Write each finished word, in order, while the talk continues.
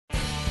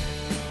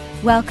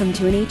Welcome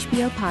to an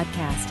HBO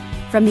podcast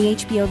from the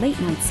HBO Late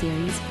Night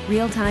series,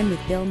 Real Time with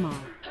Bill Maher.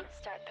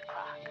 Start the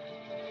clock.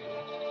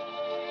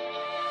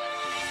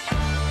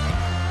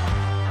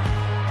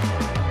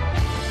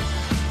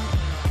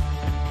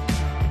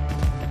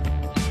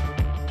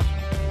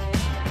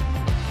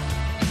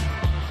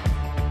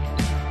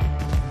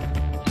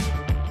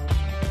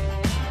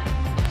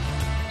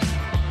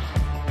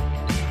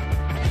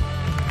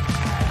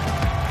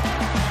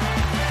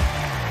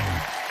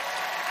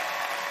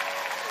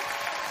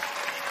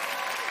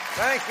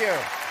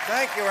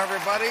 Thank you,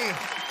 everybody.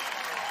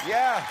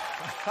 Yeah.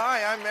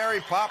 Hi, I'm Mary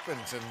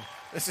Poppins, and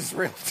this is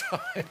Real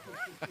Time.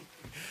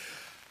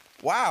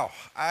 Wow.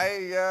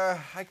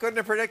 I couldn't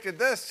have predicted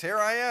this. Here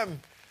I am,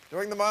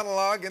 doing the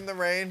monologue in the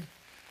rain.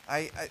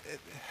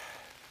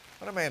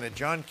 What am I in, a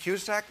John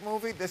Cusack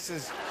movie? This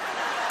is...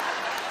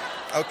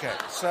 Okay,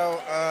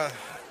 so,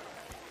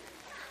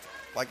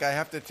 like I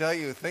have to tell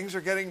you, things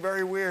are getting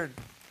very weird.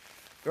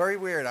 Very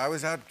weird. I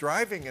was out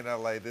driving in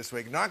L.A. this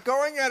week, not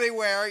going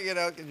anywhere,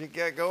 because you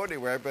can't go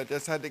anywhere, but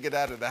just had to get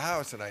out of the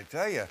house. And I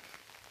tell you,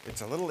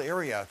 it's a little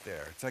eerie out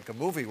there. It's like a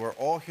movie where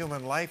all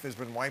human life has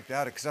been wiped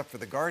out except for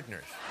the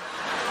gardeners.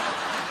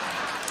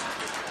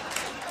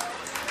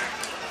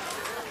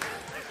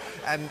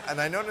 And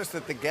I noticed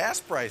that the gas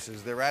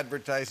prices, they're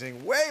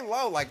advertising way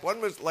low, like one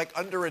was like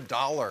under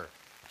 $1.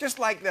 Just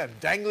like them,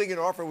 dangling an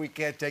offer we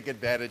can't take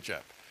advantage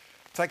of.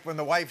 It's like when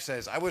the wife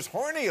says, I was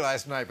horny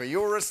last night, but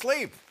you were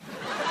asleep.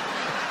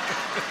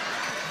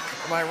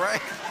 Am I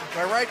right? Am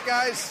I right,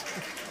 guys?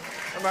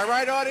 Am I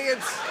right,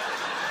 audience?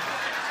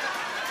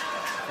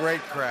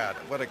 Great crowd.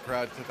 What a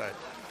crowd tonight.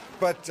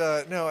 But,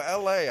 no,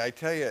 L.A., I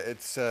tell you,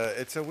 it's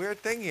a weird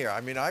thing here. I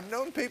mean, I've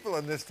known people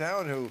in this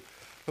town who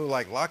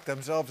like, locked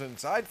themselves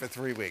inside for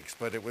 3 weeks,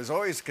 but it was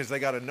always because they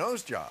got a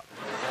nose job.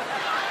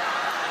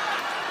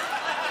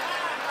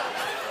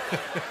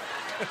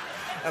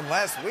 And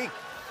last week,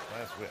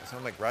 I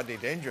sound like Rodney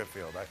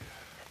Dangerfield.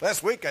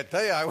 Last week, I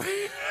tell you, I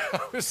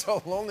was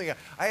so lonely.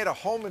 I had a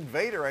home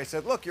invader. I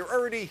said, look, you're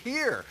already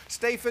here.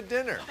 Stay for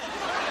dinner.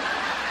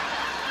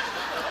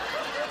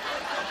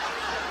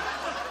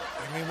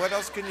 I mean, what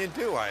else can you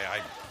do? I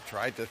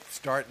tried to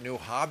start new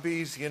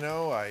hobbies,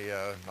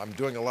 I'm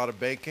doing a lot of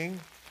baking.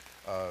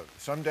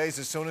 Some days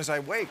as soon as I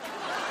wake.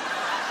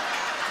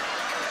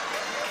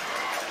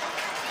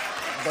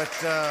 But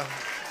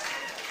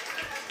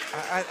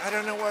I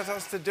don't know what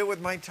else to do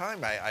with my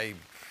time.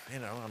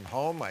 I'm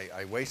home.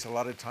 I waste a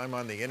lot of time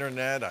on the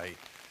internet. I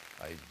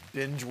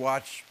binge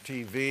watch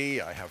TV.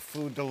 I have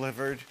food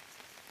delivered.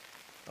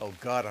 Oh,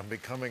 God, I'm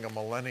becoming a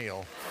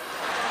millennial.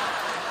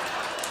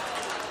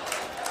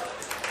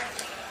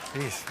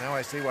 Jeez, now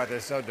I see why they're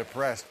so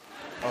depressed.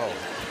 Oh,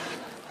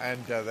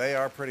 and they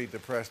are pretty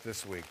depressed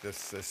this week.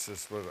 This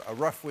was a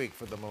rough week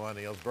for the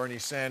millennials. Bernie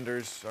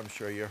Sanders, I'm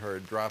sure you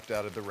heard, dropped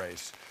out of the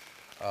race.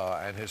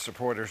 And his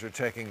supporters are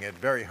taking it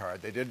very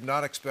hard. They did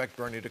not expect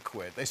Bernie to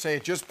quit. They say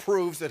it just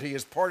proves that he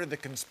is part of the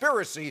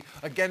conspiracy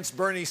against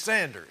Bernie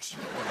Sanders.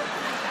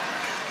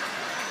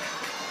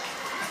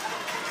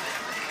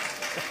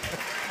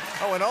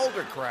 Oh, an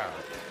older crowd.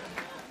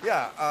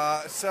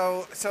 Yeah,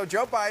 so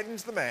Joe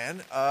Biden's the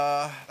man.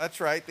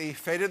 That's right. The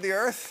fate of the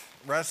earth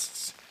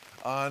rests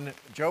on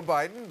Joe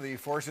Biden. The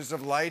forces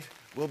of light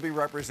will be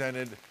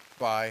represented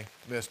by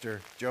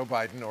Mr. Joe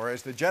Biden, or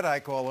as the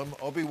Jedi call him,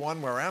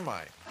 Obi-Wan, where am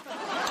I?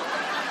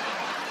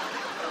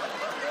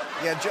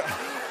 Yeah,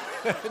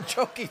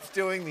 Joe keeps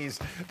doing these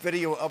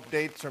video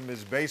updates from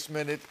his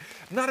basement. It's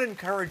not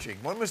encouraging.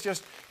 One was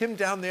just him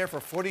down there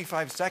for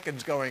 45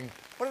 seconds going,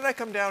 what did I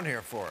come down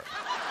here for?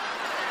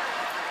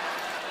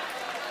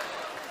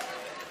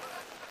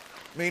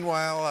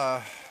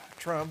 Meanwhile,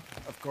 Trump,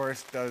 of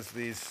course, does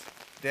these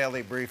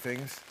daily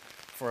briefings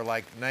for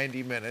like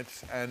 90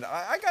 minutes. And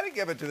I got to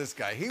give it to this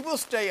guy. He will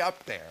stay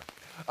up there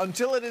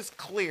until it is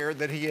clear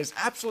that he has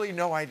absolutely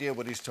no idea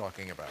what he's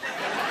talking about.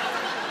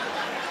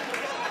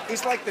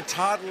 He's like the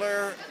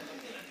toddler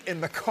in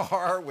the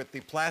car with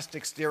the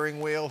plastic steering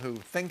wheel who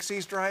thinks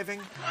he's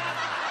driving.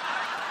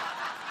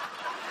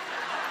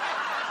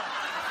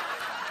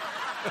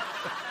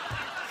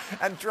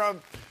 And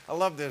Trump, I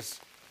love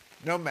this,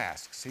 no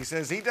masks. He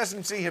says he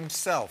doesn't see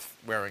himself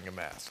wearing a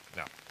mask.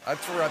 No,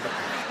 that's for other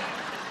people.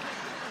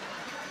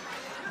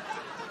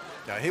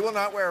 No, he will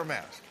not wear a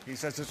mask. He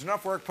says it's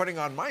enough work putting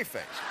on my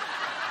face.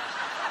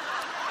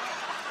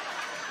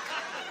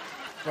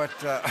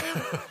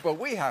 But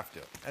we have to.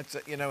 That's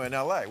in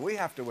L.A. we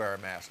have to wear a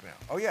mask now.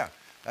 Oh yeah,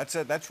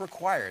 that's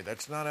required.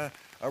 That's not a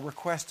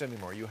request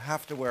anymore. You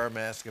have to wear a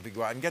mask if you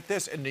go out. And get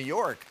this, in New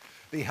York,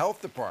 the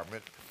health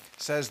department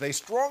says they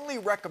strongly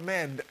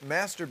recommend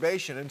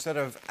masturbation instead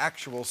of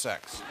actual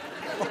sex.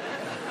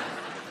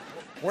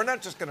 We're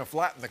not just going to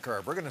flatten the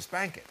curve. We're going to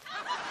spank it.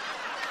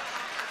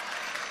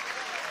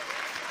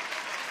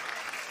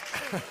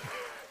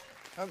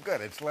 Oh,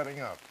 good. It's letting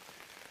up.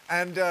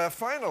 And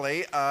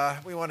finally,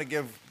 we want to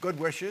give good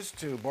wishes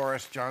to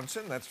Boris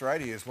Johnson. That's right.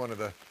 He is one of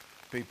the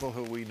people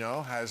who we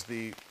know has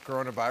the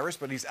coronavirus,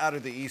 but he's out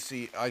of the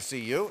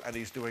ICU, and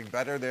he's doing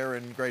better there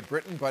in Great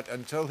Britain. But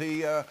until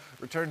he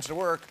returns to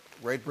work,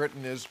 Great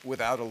Britain is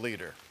without a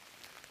leader.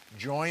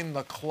 Join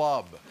the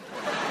club.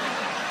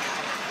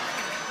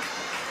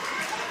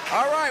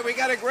 All right, we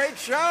got a great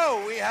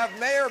show. We have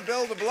Mayor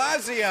Bill de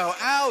Blasio,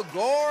 Al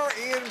Gore,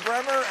 Ian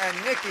Bremmer, and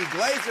Nikki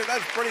Glaser.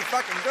 That's pretty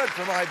fucking good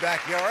for my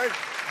backyard.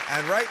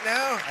 And right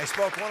now, I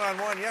spoke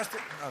one-on-one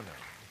yesterday. Oh,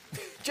 no.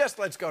 Just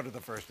let's go to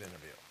the first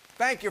interview.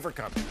 Thank you for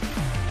coming.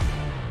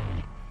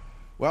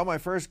 Well, my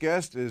first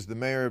guest is the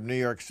mayor of New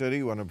York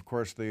City, one of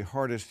course, the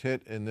hardest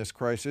hit in this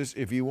crisis.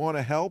 If you want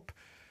to help,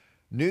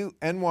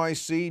 nyc.gov/help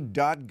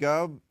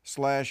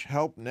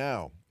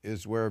now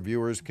is where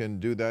viewers can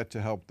do that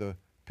to help the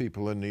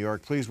people in New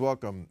York. Please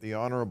welcome the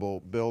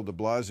Honorable Bill de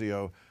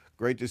Blasio.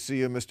 Great to see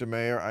you, Mr.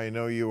 Mayor. I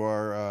know you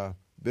are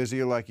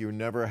busy like you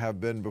never have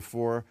been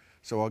before,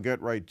 so I'll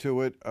get right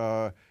to it.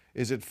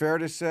 Is it fair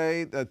to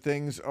say that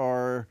things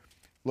are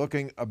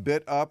looking a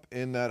bit up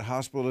in that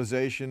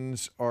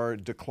hospitalizations are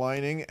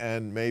declining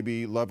and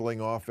maybe leveling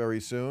off very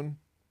soon?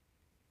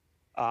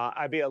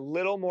 I'd be a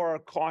little more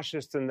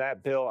cautious than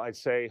that, Bill. I'd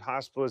say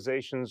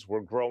hospitalizations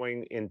were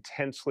growing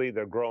intensely.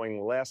 They're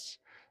growing less.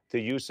 The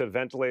use of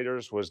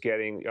ventilators was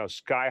getting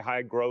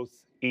sky-high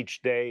growth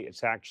each day.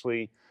 It's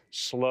actually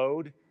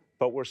slowed,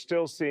 but we're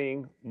still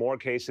seeing more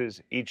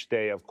cases each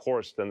day, of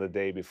course, than the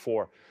day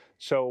before.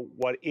 So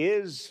what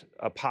is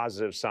a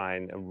positive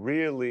sign, a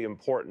really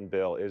important,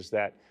 Bill, is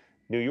that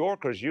New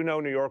Yorkers, you know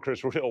New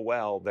Yorkers real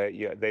well,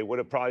 they would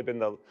have probably been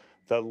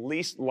the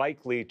least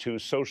likely to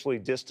socially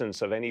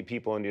distance of any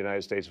people in the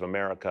United States of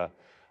America.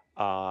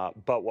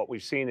 But what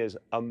we've seen is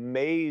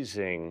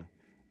amazing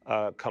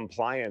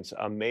compliance,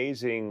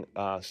 amazing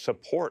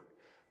support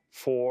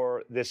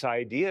for this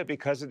idea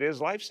because it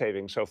is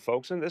life-saving. So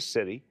folks in this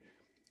city,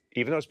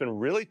 even though it's been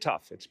really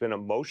tough, it's been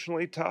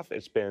emotionally tough,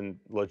 it's been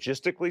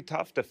logistically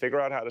tough to figure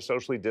out how to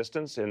socially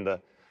distance in the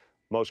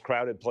most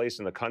crowded place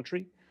in the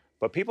country,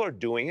 but people are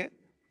doing it.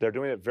 They're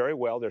doing it very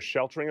well. They're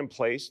sheltering in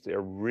place. They're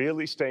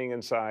really staying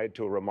inside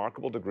to a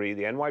remarkable degree.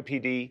 The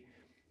NYPD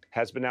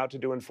has been out to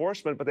do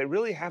enforcement, but they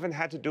really haven't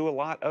had to do a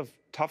lot of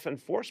tough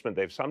enforcement.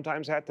 They've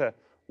sometimes had to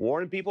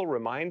warn people,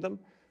 remind them,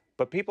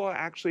 but people are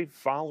actually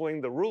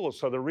following the rules.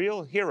 So the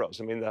real heroes,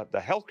 I mean, the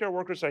healthcare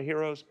workers are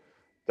heroes,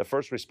 the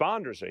first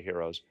responders are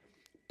heroes,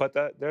 but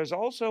there's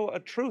also a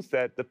truth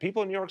that the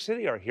people in New York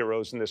City are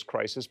heroes in this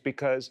crisis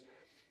because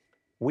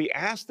we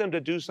asked them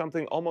to do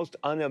something almost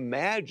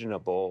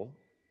unimaginable,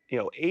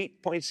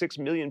 8.6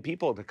 million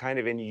people to kind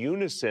of in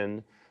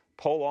unison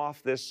pull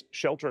off this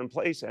shelter in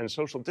place and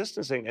social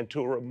distancing, and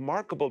to a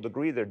remarkable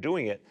degree they're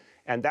doing it.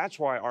 And that's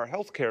why our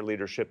healthcare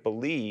leadership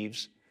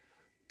believes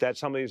that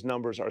some of these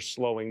numbers are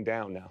slowing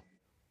down now.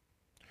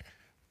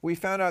 We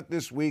found out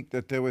this week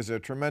that there was a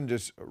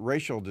tremendous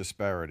racial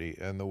disparity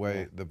in the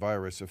way the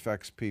virus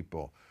affects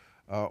people.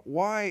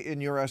 Why,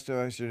 in your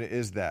estimation,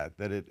 is that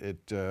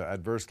it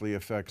adversely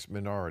affects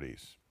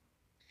minorities?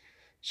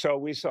 So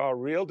we saw a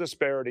real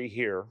disparity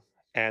here,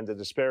 and the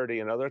disparity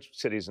in other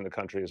cities in the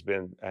country has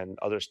been, and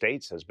other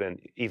states has been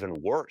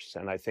even worse.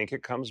 And I think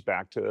it comes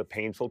back to the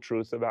painful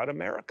truth about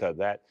America,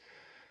 that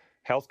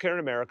healthcare in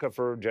America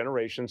for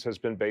generations has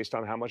been based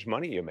on how much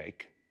money you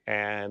make.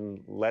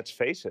 And let's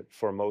face it,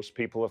 for most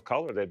people of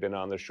color, they've been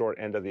on the short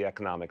end of the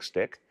economic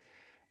stick.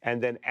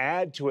 And then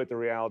add to it the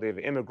reality of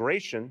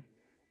immigration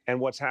and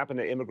what's happened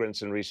to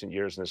immigrants in recent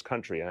years in this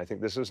country. And I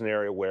think this is an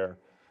area where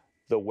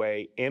the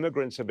way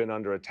immigrants have been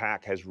under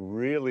attack has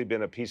really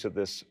been a piece of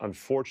this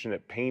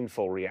unfortunate,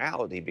 painful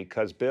reality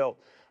because, Bill,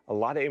 a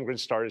lot of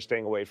immigrants started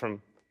staying away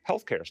from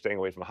healthcare, staying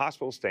away from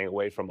hospitals, staying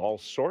away from all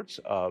sorts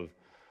of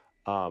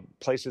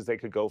places they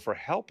could go for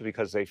help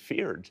because they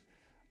feared,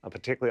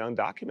 particularly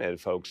undocumented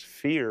folks,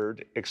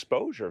 feared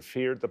exposure,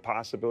 feared the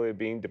possibility of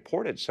being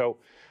deported. So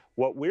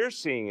what we're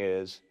seeing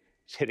is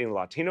it's hitting the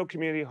Latino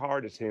community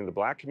hard, it's hitting the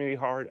Black community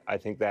hard. I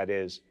think that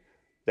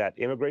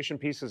immigration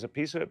piece is a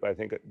piece of it, but I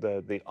think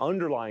the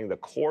underlying, the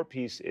core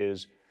piece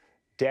is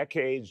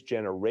decades,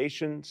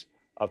 generations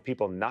of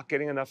people not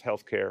getting enough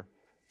health care,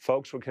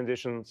 folks with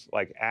conditions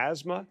like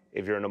asthma.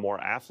 If you're in a more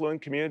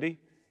affluent community,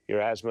 your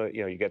asthma,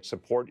 you get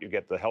support, you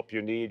get the help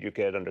you need, you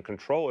get it under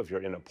control. If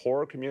you're in a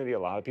poorer community, a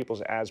lot of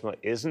people's asthma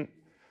isn't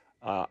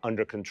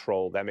under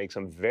control. That makes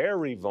them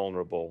very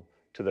vulnerable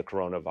to the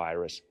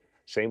coronavirus.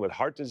 Same with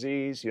heart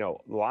disease,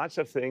 lots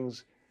of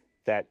things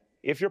that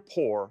if you're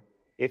poor,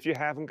 if you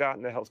haven't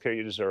gotten the health care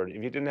you deserve, if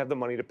you didn't have the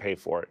money to pay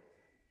for it,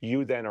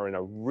 you then are in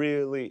a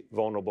really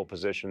vulnerable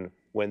position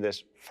when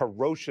this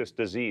ferocious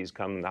disease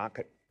comes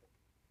knocking.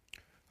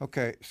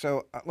 Okay,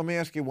 so let me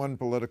ask you one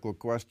political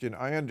question.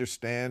 I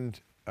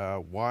understand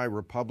why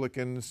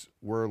Republicans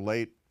were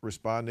late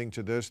responding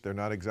to this. They're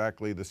not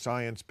exactly the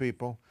science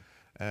people,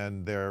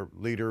 and their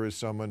leader is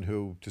someone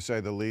who, to say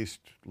the least,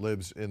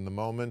 lives in the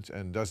moment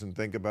and doesn't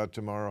think about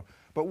tomorrow.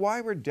 But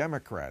why were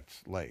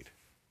Democrats late?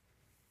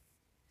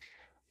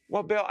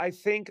 Well, Bill, I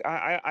think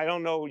I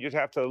don't know. You'd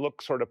have to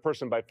look sort of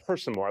person by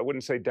person more. I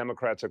wouldn't say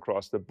Democrats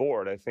across the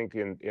board. I think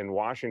in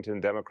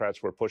Washington,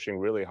 Democrats were pushing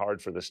really hard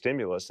for the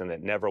stimulus, and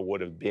it never would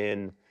have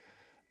been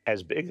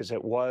as big as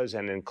it was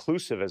and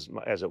inclusive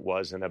as it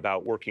was, and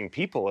about working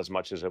people as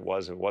much as it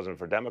was. It wasn't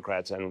for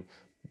Democrats, and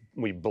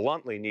we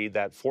bluntly need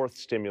that fourth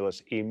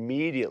stimulus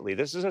immediately.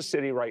 This is a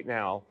city right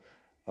now.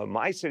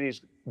 My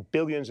city's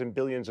billions and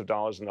billions of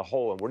dollars in the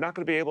hole, and we're not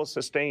going to be able to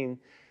sustain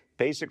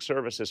basic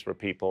services for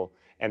people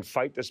and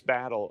fight this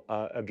battle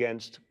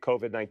against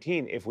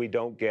COVID-19 if we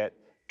don't get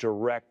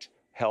direct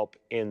help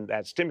in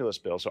that stimulus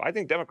bill. So I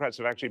think Democrats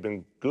have actually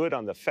been good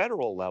on the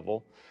federal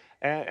level.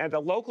 And at the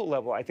local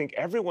level, I think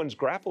everyone's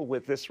grappled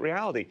with this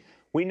reality.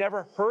 We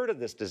never heard of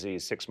this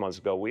disease 6 months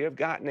ago. We have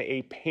gotten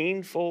a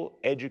painful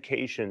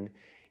education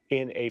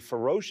in a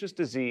ferocious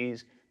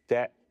disease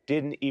that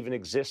didn't even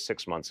exist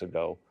 6 months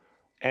ago,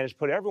 and it's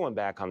put everyone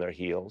back on their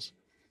heels.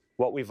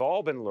 What we've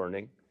all been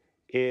learning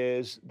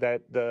is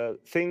that the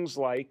things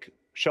like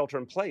shelter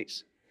in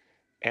place,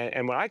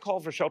 and when I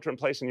called for shelter in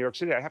place in New York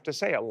City, I have to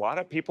say a lot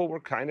of people were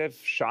kind of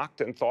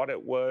shocked and thought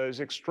it was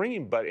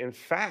extreme. But in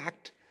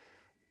fact,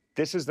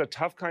 this is the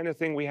tough kind of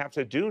thing we have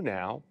to do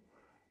now,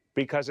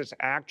 because it's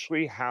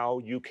actually how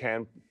you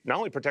can not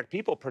only protect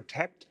people,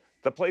 protect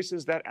the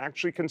places that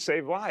actually can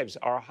save lives.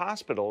 Our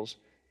hospitals,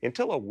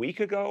 until a week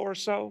ago or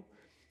so,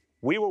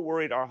 we were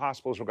worried our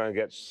hospitals were going to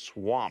get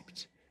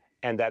swamped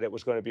and that it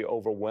was going to be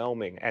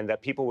overwhelming and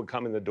that people would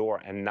come in the door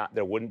and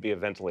there wouldn't be a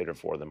ventilator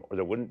for them or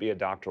there wouldn't be a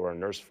doctor or a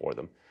nurse for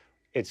them.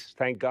 It's,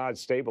 thank God,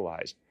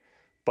 stabilized.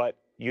 But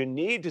you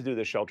need to do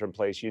the shelter in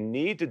place. You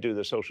need to do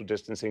the social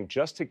distancing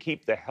just to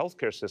keep the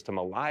healthcare system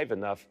alive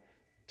enough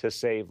to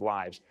save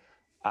lives.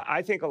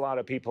 I think a lot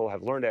of people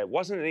have learned that it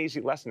wasn't an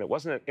easy lesson. It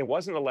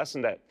wasn't a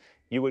lesson that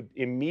you would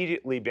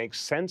immediately make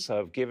sense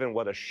of, given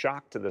what a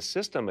shock to the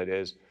system it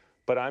is.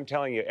 But I'm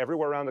telling you,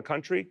 everywhere around the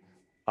country,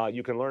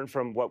 you can learn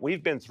from what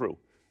we've been through.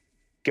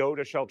 Go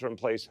to shelter in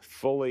place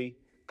fully,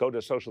 go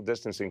to social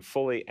distancing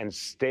fully, and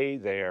stay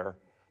there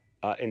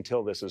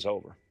until this is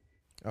over.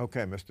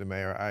 Okay, Mr.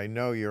 Mayor, I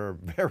know you're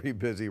very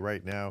busy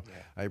right now.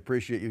 Yeah. I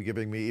appreciate you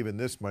giving me even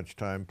this much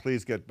time.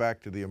 Please get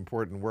back to the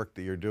important work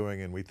that you're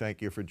doing, and we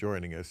thank you for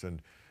joining us,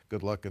 and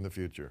good luck in the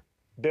future.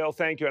 Bill,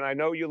 thank you. And I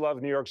know you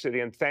love New York City,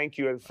 and thank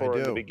you for,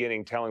 in the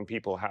beginning, telling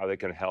people how they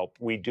can help.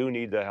 We do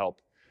need the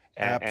help,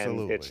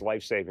 and it's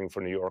life-saving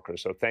for New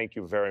Yorkers. So thank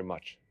you very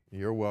much.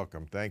 You're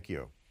welcome. Thank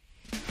you.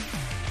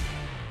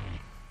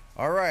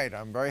 All right,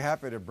 I'm very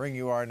happy to bring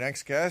you our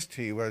next guest.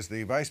 He was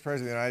the Vice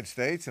President of the United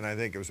States, and I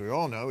think, as we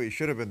all know, he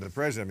should have been the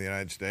President of the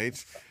United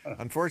States.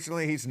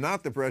 Unfortunately, he's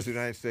not the President of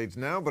the United States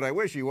now, but I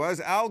wish he was.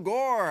 Al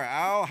Gore.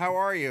 Al, how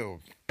are you?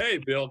 Hey,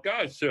 Bill.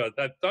 Gosh,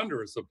 that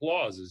thunderous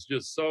applause is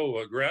just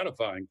so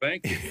gratifying.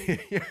 Thank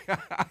you.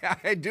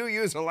 I do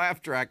use a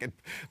laugh track in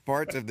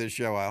parts of this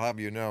show, I'll have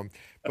you know.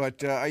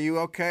 But are you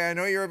okay? I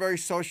know you're a very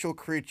social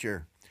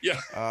creature. Yeah.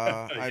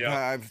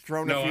 I've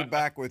thrown a few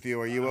back with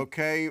you. Are you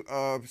okay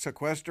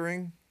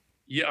sequestering?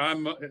 Yeah,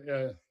 I'm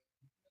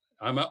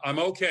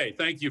okay.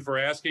 Thank you for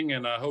asking,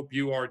 and I hope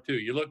you are too.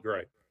 You look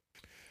great.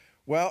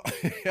 Well,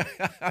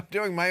 I'm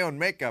doing my own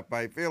makeup.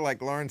 I feel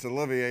like Laurence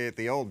Olivier at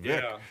the old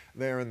Vic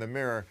there in the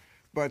mirror.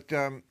 But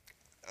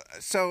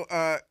so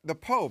the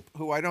Pope,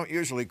 who I don't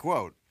usually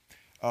quote,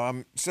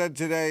 said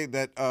today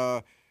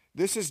that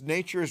this is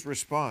nature's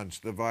response,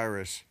 the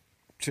virus,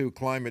 to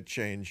climate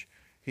change.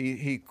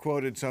 He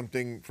quoted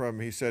something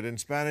he said, in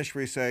Spanish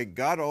we say,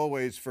 God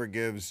always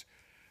forgives,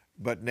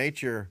 but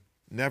nature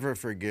never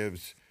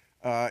forgives.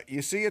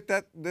 You see it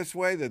this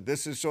way, that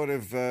this is sort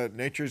of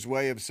nature's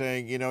way of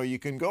saying, you know, you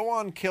can go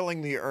on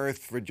killing the earth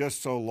for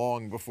just so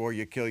long before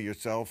you kill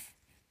yourself?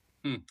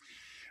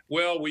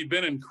 Well, we've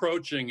been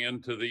encroaching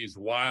into these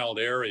wild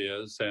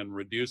areas and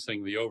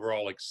reducing the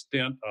overall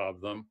extent of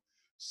them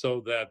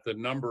so that the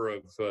number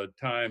of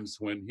times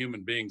when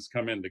human beings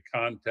come into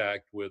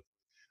contact with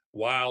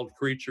wild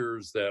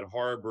creatures that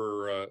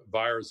harbor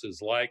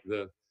viruses like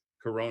the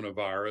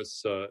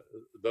coronavirus,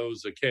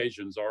 those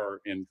occasions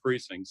are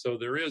increasing. So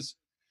there is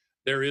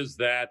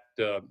that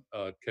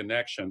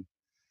connection.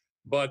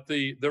 But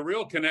the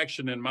real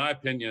connection, in my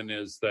opinion,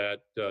 is that,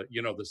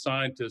 the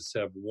scientists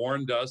have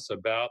warned us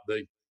about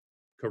the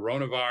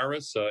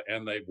coronavirus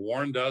and they've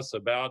warned us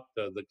about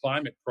the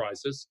climate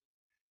crisis.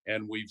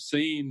 And we've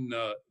seen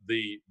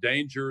the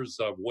dangers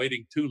of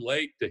waiting too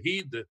late to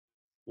heed the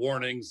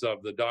warnings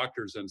of the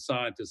doctors and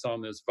scientists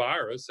on this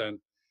virus. And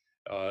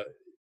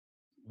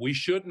we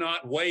should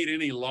not wait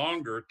any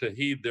longer to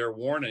heed their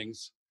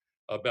warnings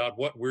about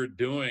what we're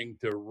doing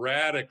to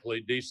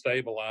radically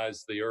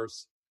destabilize the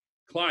Earth's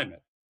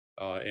climate.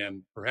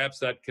 And perhaps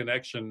that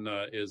connection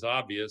is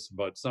obvious,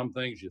 but some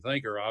things you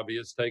think are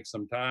obvious take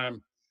some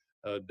time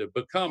to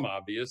become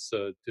obvious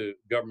to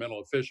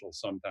governmental officials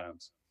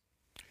sometimes.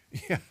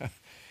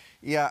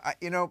 Yeah,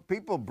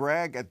 people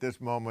brag at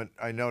this moment,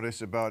 I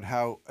notice, about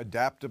how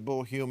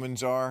adaptable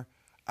humans are.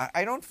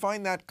 I don't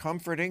find that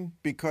comforting,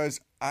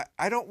 because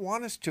I don't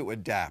want us to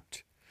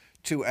adapt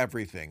to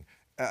everything.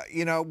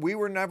 we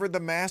were never the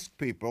mask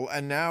people,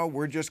 and now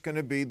we're just going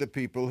to be the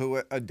people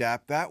who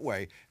adapt that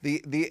way.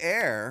 The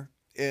air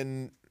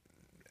in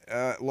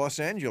Los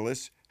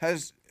Angeles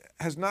has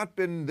not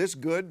been this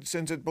good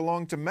since it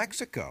belonged to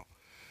Mexico.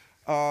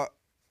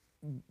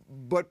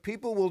 But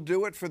people will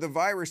do it for the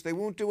virus. They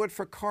won't do it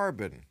for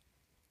carbon.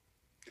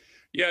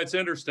 Yeah, it's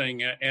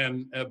interesting.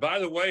 And by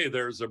the way,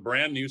 there's a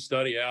brand new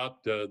study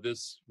out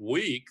this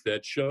week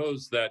that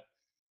shows that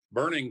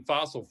burning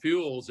fossil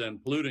fuels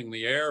and polluting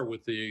the air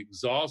with the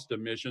exhaust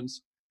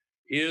emissions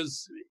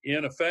is,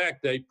 in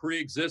effect, a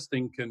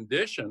pre-existing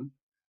condition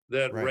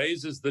that Right.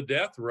 raises the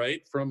death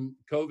rate from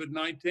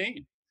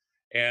COVID-19.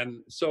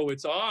 And so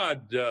it's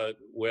odd.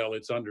 Well,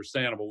 it's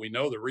understandable. We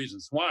know the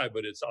reasons why,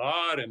 but it's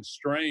odd and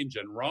strange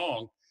and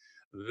wrong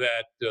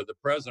that the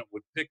president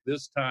would pick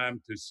this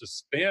time to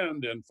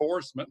suspend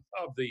enforcement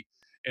of the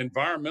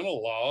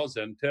environmental laws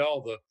and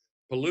tell the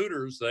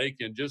polluters they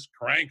can just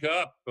crank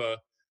up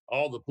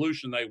all the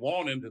pollution they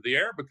want into the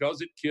air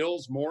because it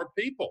kills more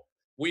people.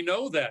 We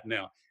know that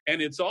now.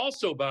 And it's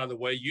also, by the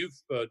way, you've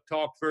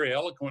talked very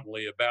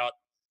eloquently about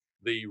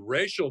the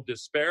racial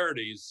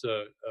disparities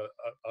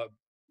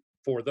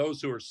for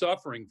those who are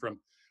suffering from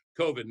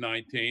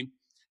COVID-19.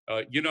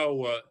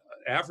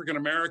 African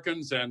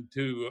Americans and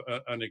to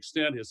an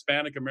extent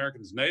Hispanic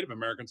Americans, Native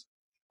Americans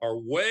are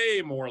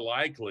way more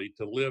likely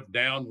to live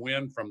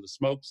downwind from the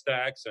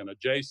smokestacks and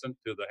adjacent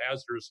to the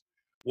hazardous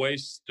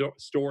waste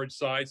storage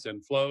sites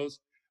and flows.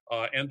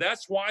 And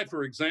that's why,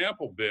 for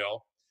example,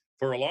 Bill,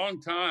 for a long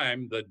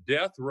time, the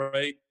death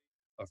rate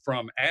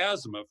from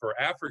asthma for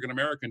African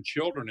American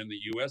children in the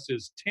U.S.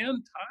 is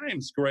 10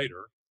 times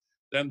greater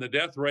than the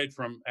death rate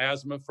from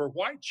asthma for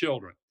white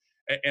children.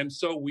 And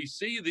so we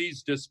see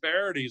these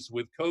disparities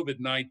with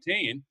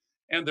COVID-19,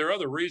 and there are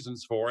other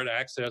reasons for it: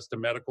 access to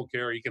medical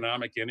care,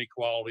 economic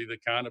inequality, the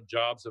kind of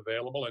jobs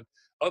available, and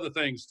other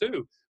things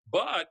too.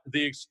 But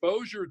the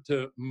exposure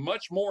to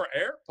much more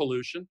air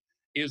pollution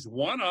is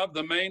one of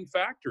the main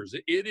factors.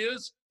 It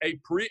is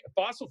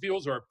fossil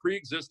fuels are a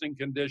pre-existing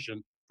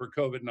condition for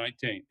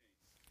COVID-19.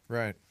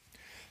 Right.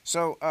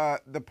 So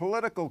the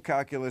political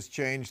calculus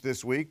changed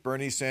this week.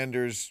 Bernie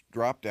Sanders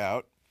dropped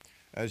out,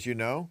 as you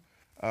know.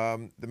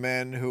 The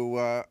man who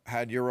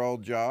had your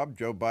old job,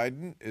 Joe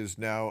Biden, is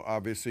now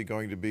obviously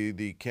going to be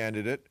the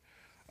candidate.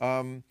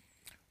 What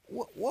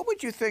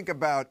would you think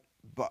about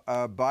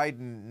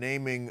Biden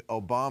naming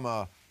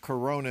Obama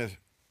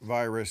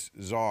coronavirus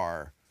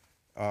czar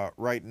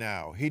right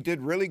now? He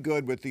did really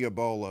good with the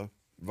Ebola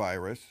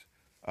virus.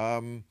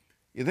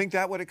 You think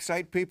that would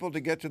excite people to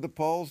get to the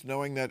polls,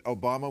 knowing that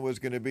Obama was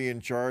going to be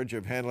in charge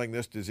of handling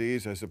this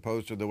disease as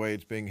opposed to the way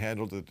it's being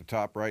handled at the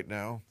top right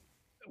now?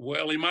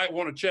 Well, he might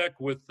want to check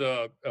with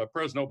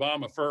President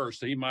Obama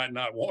first. He might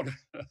not want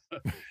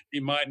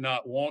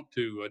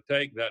to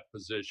take that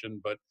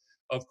position. But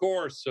of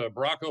course,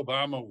 Barack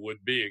Obama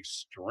would be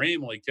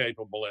extremely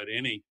capable at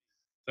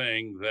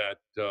anything that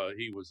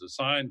he was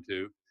assigned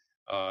to.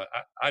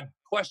 I'd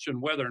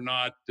question whether or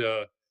not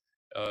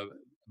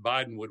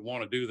Biden would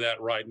want to do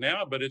that right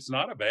now, but it's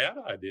not a bad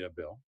idea,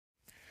 Bill.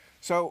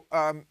 So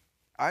I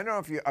don't know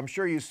if I'm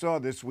sure you saw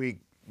this week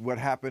what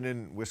happened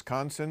in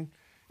Wisconsin.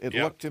 It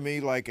looked to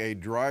me like a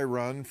dry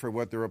run for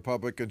what the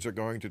Republicans are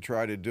going to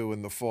try to do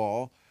in the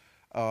fall,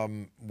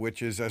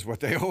 which is, as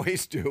what they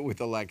always do with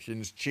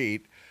elections,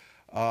 cheat.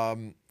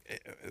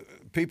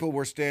 People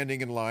were standing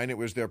in line. It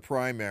was their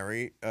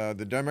primary.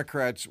 The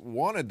Democrats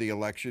wanted the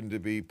election to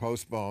be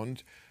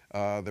postponed.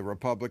 The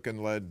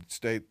Republican-led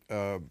state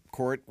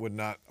court would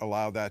not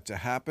allow that to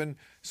happen.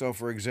 So,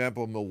 for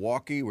example,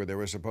 Milwaukee, where there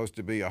were supposed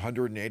to be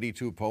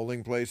 182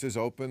 polling places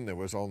open, there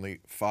was only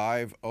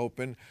 5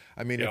 open.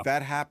 I mean, if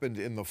that happened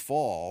in the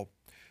fall,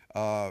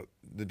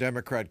 the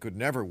Democrat could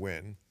never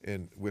win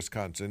in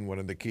Wisconsin, one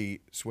of the key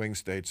swing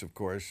states, of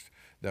course,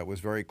 that was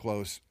very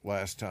close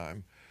last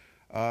time.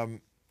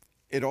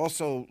 It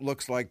also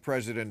looks like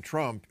President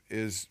Trump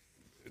is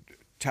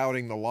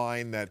touting the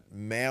line that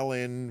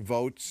mail-in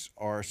votes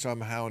are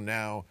somehow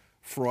now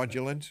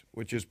fraudulent,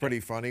 which is pretty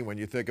funny when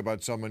you think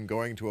about someone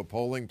going to a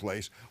polling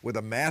place with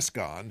a mask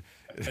on.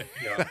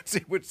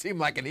 That would seem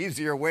like an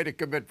easier way to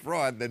commit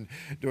fraud than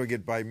doing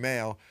it by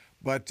mail.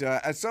 But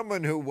as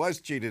someone who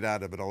was cheated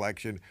out of an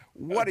election,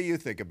 what do you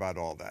think about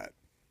all that?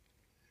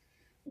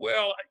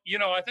 Well,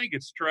 I think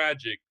it's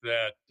tragic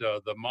that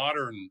the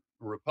modern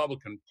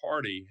Republican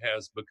Party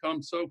has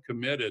become so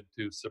committed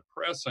to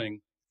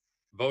suppressing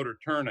voter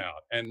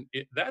turnout. And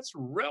that's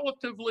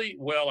relatively,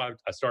 well, I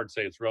started to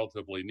say it's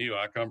relatively new.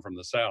 I come from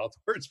the South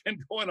where it's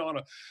been going on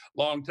a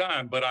long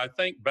time. But I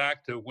think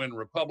back to when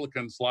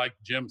Republicans like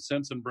Jim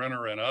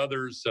Sensenbrenner and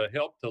others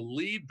helped to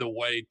lead the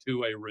way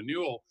to a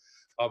renewal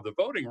of the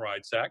Voting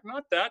Rights Act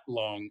not that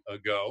long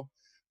ago.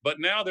 But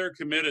now they're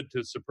committed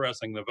to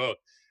suppressing the vote.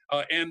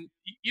 And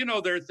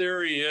their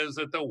theory is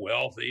that the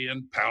wealthy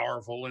and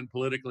powerful and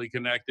politically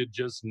connected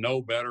just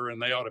know better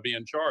and they ought to be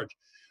in charge.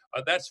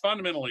 That's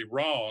fundamentally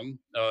wrong.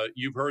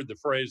 You've heard the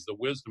phrase, the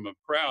wisdom of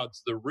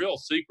crowds. The real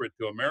secret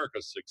to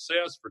America's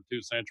success for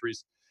 2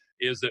 centuries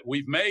is that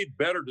we've made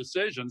better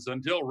decisions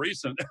until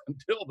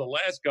the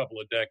last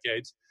couple of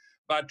decades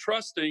by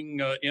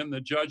trusting in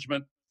the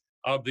judgment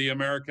of the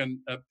American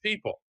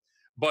people.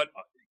 But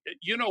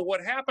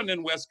what happened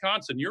in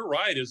Wisconsin, you're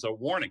right, is a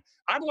warning.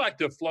 I'd like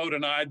to float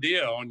an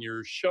idea on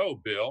your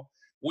show, Bill.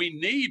 We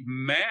need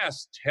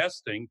mass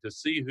testing to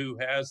see who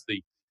has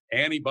the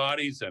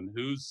antibodies and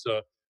who's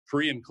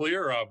free and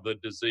clear of the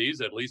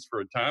disease, at least for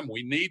a time.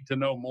 We need to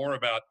know more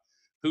about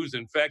who's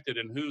infected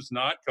and who's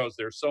not, because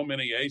there's so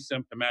many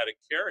asymptomatic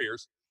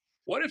carriers.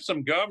 What if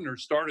some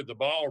governors started the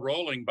ball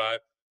rolling by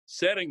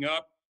setting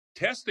up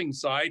testing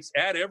sites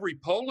at every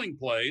polling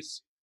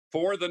place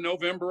for the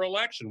November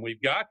election?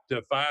 We've got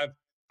 5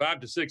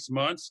 to 6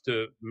 months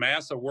to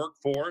mass a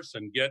workforce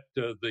and get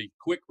the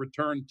quick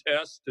return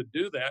tests to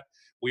do that.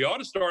 We ought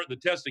to start the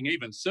testing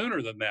even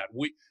sooner than that.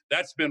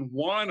 That's been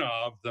one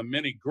of the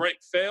many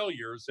great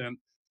failures in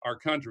our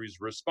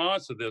country's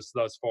response to this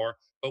thus far,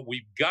 but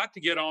we've got to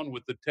get on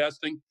with the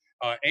testing,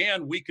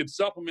 and we could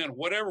supplement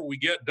whatever we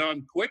get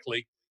done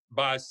quickly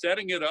by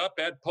setting it up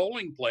at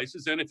polling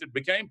places. And if it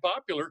became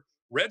popular,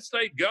 red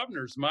state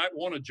governors might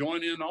want to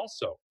join in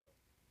also.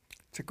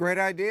 It's a great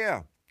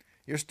idea.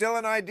 You're still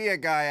an idea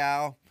guy,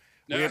 Al.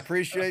 We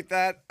appreciate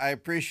that. I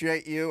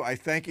appreciate you. I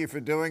thank you for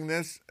doing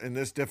this in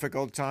this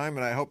difficult time,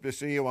 and I hope to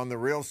see you on the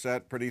real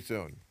set pretty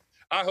soon.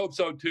 I hope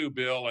so too,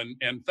 Bill.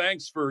 And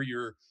thanks for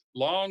your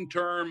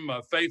long-term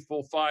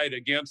faithful fight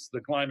against the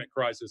climate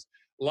crisis.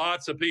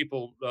 Lots of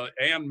people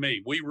and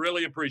me. We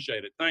really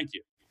appreciate it. Thank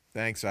you.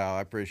 Thanks, Al.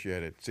 I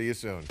appreciate it. See you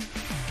soon.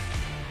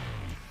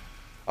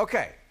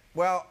 Okay.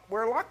 Well,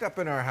 we're locked up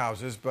in our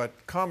houses, but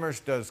commerce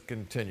does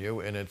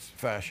continue in its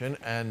fashion.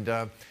 And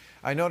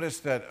I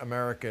noticed that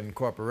American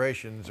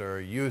corporations are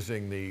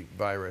using the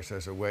virus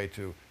as a way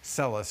to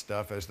sell us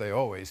stuff, as they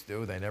always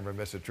do. They never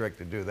miss a trick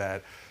to do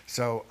that.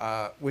 So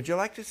would you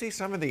like to see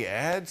some of the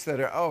ads that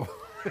are,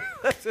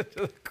 listen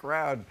to the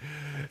crowd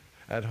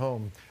at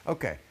home.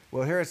 Okay,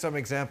 well, here are some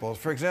examples.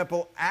 For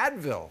example,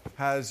 Advil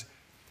has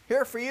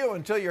here for you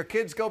until your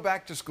kids go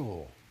back to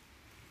school.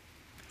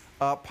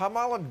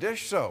 Palmolive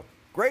dish soap,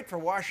 great for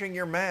washing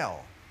your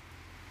mail.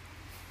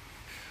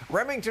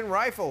 Remington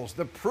rifles,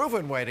 the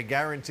proven way to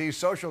guarantee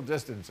social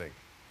distancing.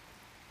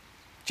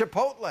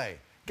 Chipotle,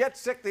 get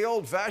sick the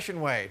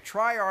old-fashioned way.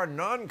 Try our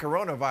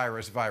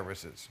non-coronavirus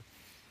viruses.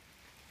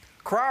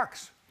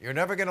 Crocs, you're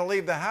never going to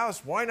leave the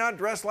house. Why not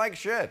dress like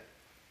shit?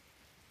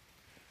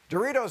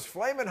 Doritos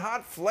Flamin'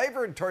 Hot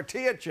flavored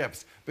tortilla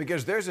chips,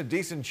 because there's a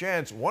decent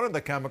chance one of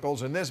the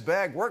chemicals in this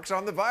bag works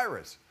on the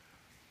virus.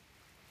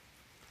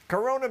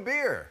 Corona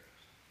beer.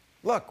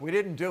 Look, we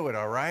didn't do it,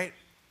 all right?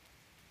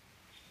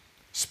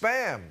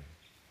 Spam.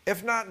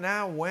 If not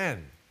now,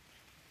 when?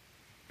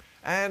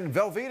 And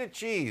Velveeta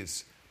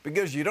cheese,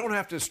 because you don't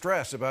have to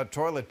stress about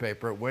toilet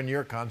paper when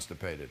you're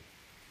constipated.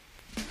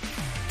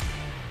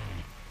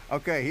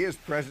 Okay, he is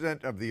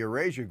president of the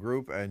Eurasia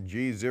Group and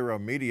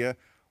G0 Media.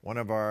 One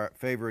of our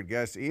favorite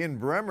guests, Ian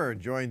Bremmer,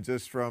 joins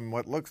us from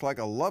what looks like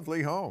a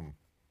lovely home.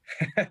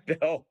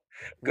 Bill,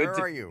 where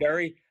are you?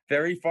 Very,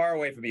 very far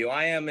away from you.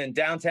 I am in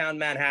downtown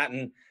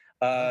Manhattan,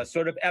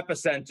 sort of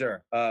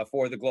epicenter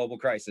for the global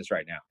crisis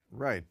right now.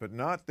 Right, but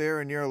not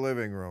there in your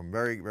living room.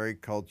 Very, very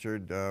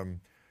cultured.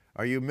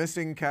 Are you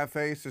missing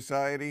cafe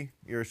society?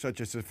 You're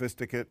such a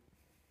sophisticate.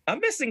 I'm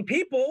missing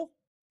people.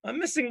 I'm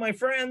missing my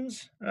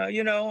friends.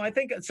 I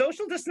think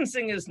social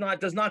distancing does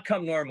not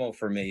come normal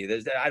for me.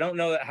 I don't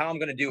know how I'm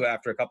going to do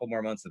after a couple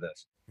more months of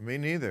this. Me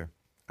neither.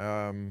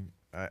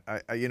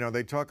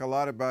 They talk a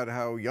lot about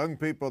how young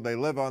people, they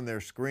live on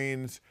their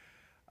screens.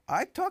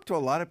 I talk to a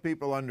lot of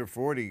people under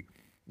 40.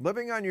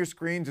 Living on your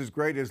screens is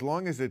great as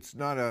long as it's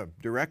not a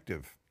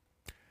directive.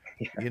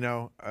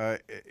 Yeah.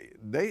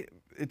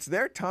 It's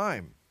their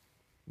time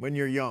when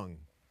you're young.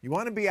 You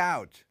want to be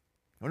out.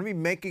 You want to be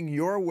making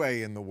your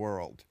way in the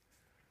world.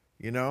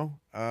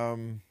 I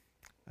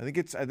think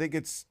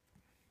it's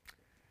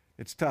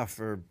tough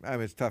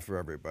it's tough for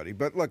everybody.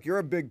 But look, you're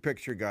a big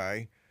picture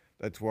guy.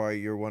 That's why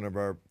you're one of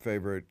our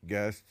favorite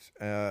guests.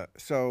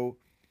 So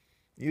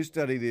you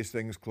study these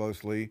things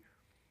closely.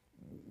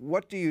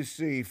 What do you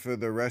see for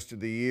the rest of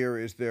the year?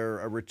 Is there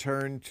a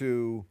return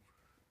to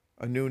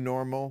a new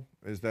normal?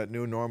 Is that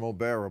new normal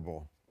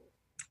bearable?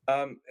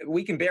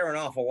 We can bear an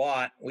awful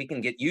lot. We can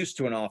get used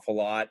to an awful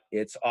lot.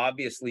 It's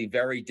obviously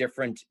very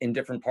different in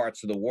different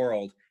parts of the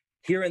world.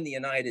 Here in the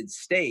United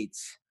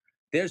States,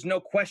 there's no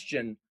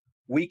question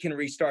we can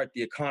restart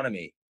the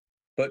economy.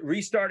 But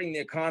restarting the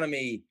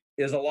economy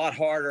is a lot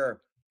harder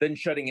than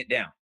shutting it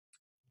down.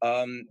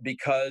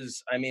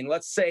 Because,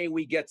 let's say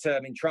we get to,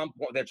 Trump,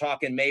 they're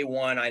talking May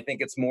 1. I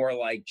think it's more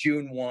like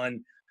June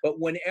 1. But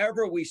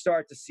whenever we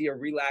start to see a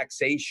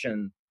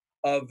relaxation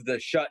of the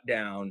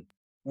shutdown,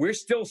 we're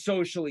still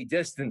socially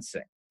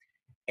distancing.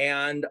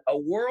 And a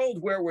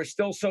world where we're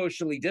still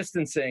socially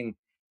distancing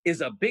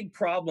is a big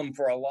problem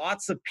for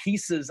lots of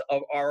pieces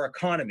of our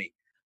economy.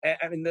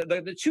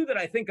 The two that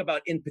I think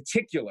about in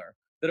particular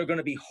that are going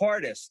to be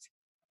hardest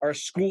are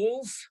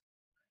schools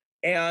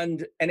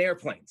and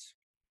airplanes.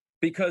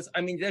 Because,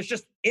 there's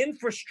just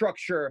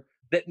infrastructure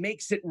that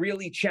makes it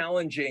really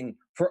challenging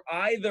for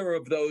either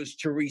of those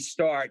to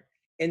restart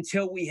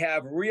until we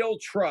have real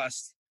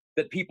trust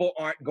that people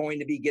aren't going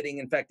to be getting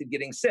infected,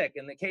 getting sick.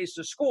 In the case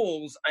of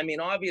schools, I mean,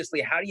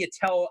 obviously, how do you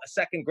tell a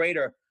second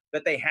grader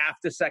that they have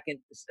to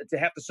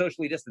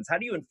socially distance? How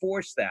do you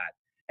enforce that?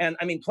 And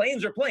I mean,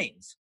 planes are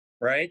planes,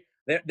 right?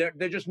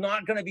 They're just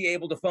not going to be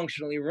able to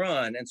functionally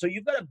run. And so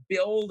you've got to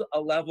build a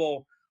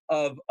level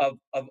of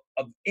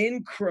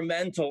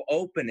incremental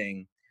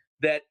opening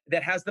that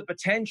has the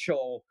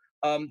potential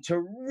to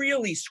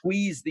really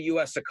squeeze the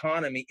U.S.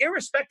 economy,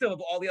 irrespective of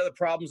all the other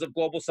problems of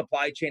global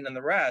supply chain and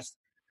the rest,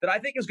 that I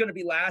think is going to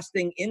be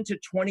lasting into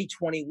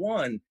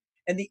 2021.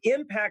 And the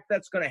impact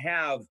that's going to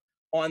have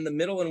on the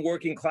middle and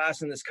working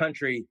class in this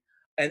country,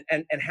 and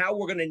how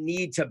we're going to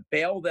need to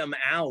bail them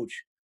out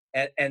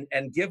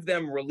and give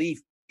them relief,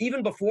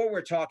 even before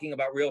we're talking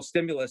about real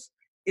stimulus,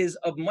 is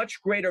of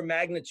much greater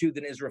magnitude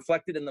than is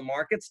reflected in the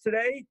markets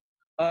today,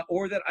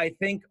 or that I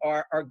think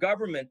our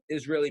government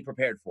is really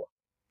prepared for.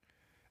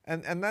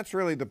 And that's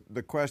really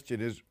the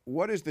question is,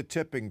 what is the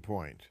tipping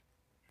point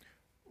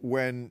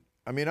when,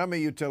 I mean, I'm a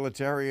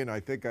utilitarian. I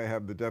think I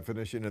have the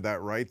definition of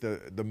that right.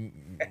 The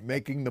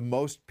making the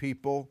most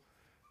people,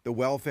 the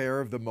welfare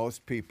of the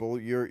most people,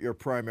 your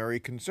primary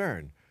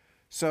concern.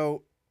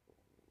 So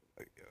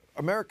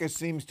America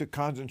seems to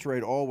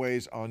concentrate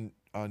always on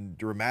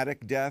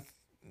dramatic death.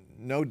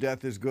 No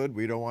death is good.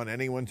 We don't want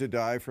anyone to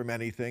die from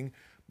anything.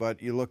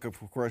 But you look, of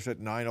course, at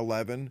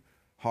 9/11,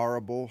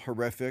 horrible,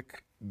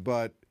 horrific,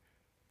 but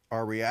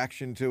our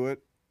reaction to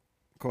it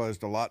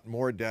caused a lot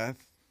more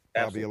death,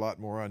 probably a lot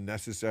more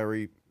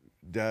unnecessary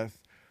death.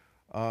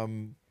 I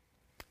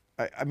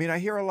mean, I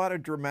hear a lot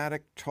of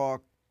dramatic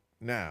talk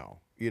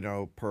now, you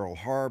know, Pearl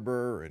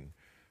Harbor and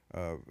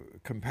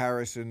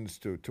comparisons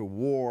to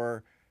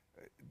war.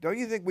 Don't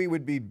you think we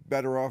would be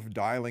better off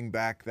dialing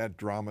back that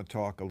drama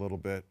talk a little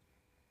bit?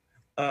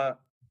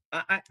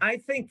 I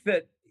think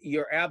that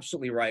you're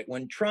absolutely right.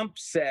 When Trump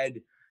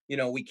said, you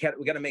know, we got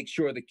to make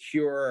sure the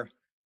cure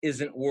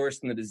isn't worse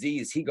than the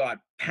disease, he got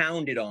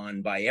pounded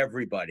on by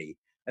everybody.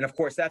 And of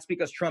course, that's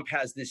because Trump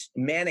has this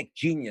manic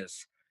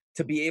genius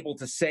to be able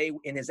to say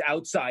in his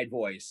outside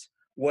voice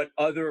what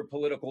other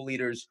political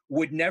leaders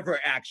would never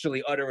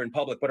actually utter in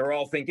public, but are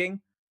all thinking.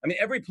 I mean,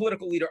 every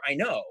political leader I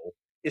know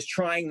is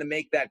trying to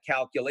make that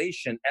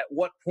calculation. At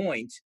what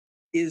point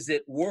is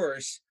it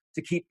worse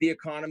to keep the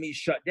economy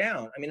shut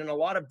down? I mean, in a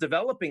lot of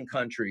developing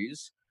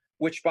countries,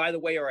 which, by the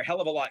way, are a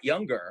hell of a lot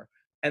younger,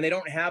 and they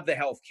don't have the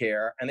health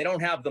care and they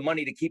don't have the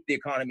money to keep the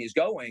economies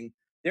going,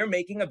 they're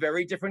making a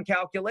very different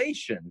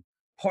calculation.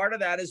 Part of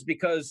that is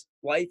because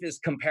life is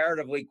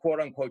comparatively, quote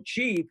unquote,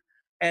 cheap.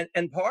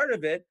 And part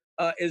of it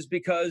is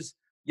because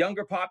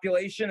younger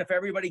population, if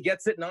everybody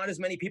gets it, not as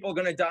many people are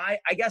going to die.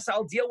 I guess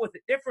I'll deal with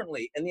it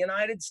differently. In the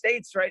United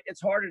States, right,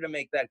 it's harder to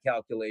make that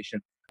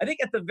calculation. I think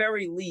at the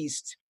very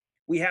least,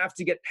 we have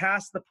to get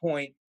past the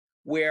point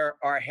where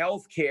our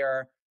health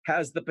care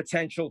has the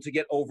potential to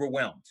get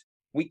overwhelmed.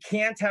 We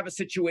can't have a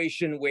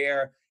situation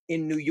where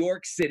in New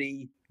York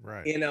City,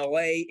 right, in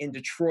LA, in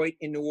Detroit,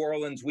 in New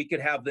Orleans, we could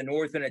have the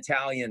Northern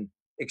Italian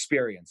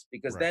experience,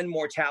 because then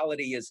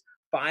mortality is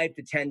 5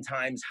 to 10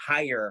 times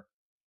higher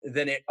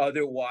than it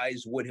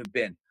otherwise would have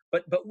been.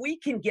 But we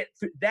can get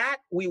through that.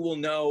 We will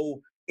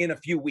know in a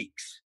few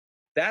weeks.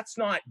 That's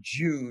not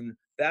June.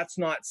 That's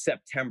not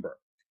September.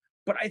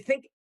 But I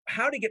think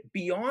how to get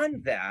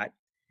beyond that,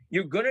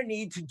 you're going to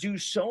need to do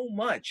so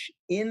much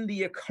in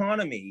the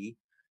economy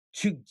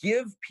to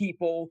give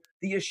people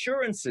the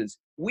assurances.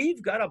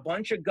 We've got a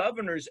bunch of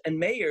governors and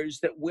mayors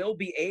that will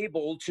be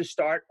able to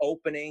start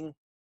opening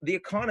the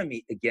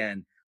economy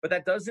again. But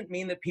that doesn't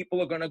mean that people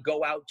are going to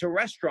go out to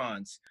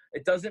restaurants.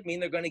 It doesn't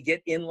mean they're going to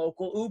get in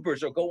local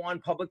Ubers or go on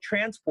public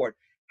transport.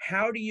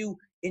 How do you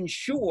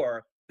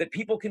ensure that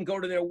people can go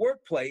to their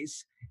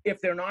workplace if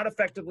they're not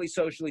effectively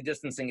socially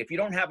distancing? If you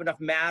don't have enough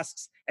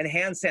masks and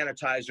hand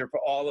sanitizer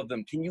for all of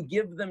them, can you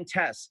give them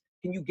tests?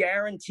 Can you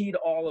guarantee to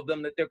all of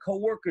them that their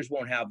coworkers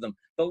won't have them?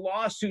 The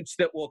lawsuits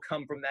that will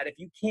come from that if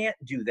you can't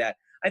do that.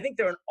 I think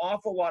there are an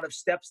awful lot of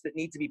steps that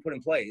need to be put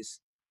in place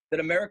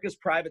that America's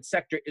private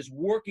sector is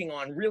working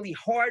on really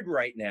hard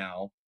right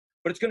now,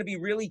 but it's going to be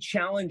really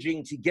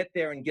challenging to get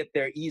there and get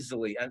there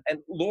easily. And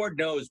Lord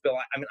knows, Bill,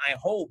 I mean, I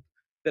hope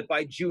that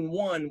by June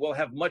 1, we'll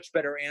have much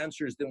better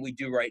answers than we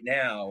do right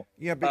now.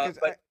 Yeah, because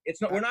but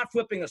we're not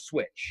flipping a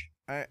switch.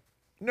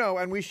 No,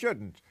 and we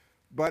shouldn't.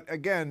 But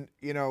again,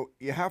 you know,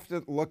 you have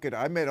to look at,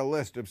 I made a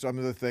list of some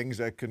of the things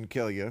that can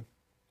kill you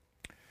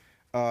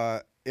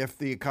if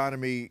the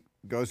economy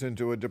goes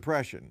into a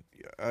depression.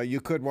 You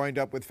could wind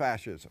up with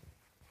fascism,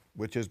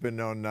 which has been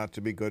known not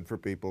to be good for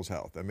people's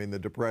health. I mean, the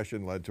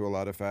Depression led to a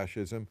lot of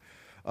fascism.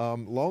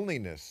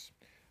 Loneliness.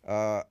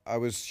 I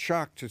was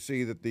shocked to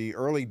see that the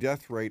early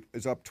death rate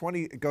is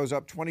goes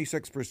up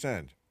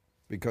 26%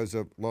 because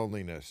of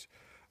loneliness.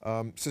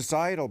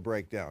 Societal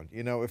breakdown.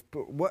 You know,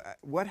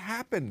 what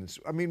happens?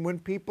 I mean, when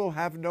people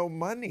have no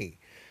money,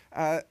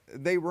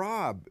 they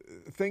rob,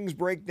 things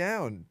break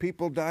down,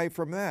 people die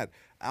from that.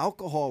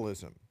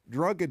 Alcoholism,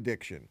 drug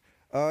addiction.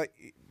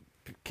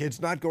 kids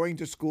not going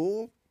to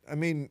school? I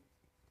mean,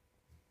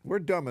 we're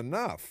dumb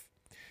enough.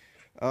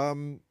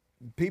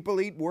 People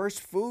eat worse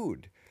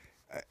food.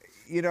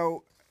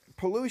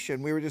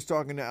 Pollution, we were just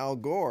talking to Al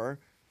Gore,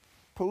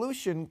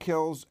 pollution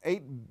kills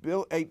 8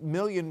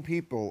 million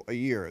people a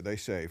year, they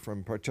say,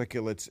 from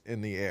particulates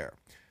in the air.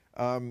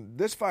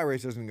 This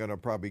virus isn't going to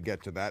probably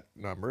get to that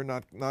number,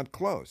 not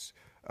close.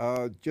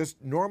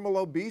 Just normal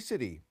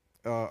obesity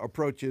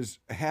approaches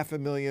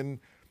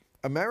 500,000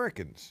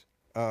 Americans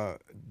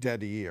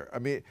dead a year. I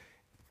mean,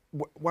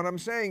 what I'm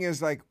saying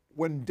is, like,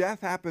 when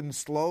death happens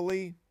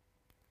slowly,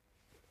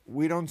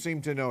 we don't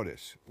seem to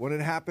notice. When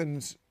it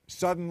happens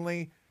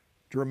suddenly,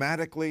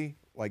 dramatically,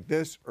 like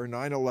this or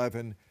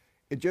 9/11,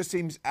 it just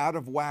seems out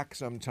of whack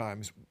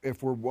sometimes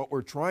if what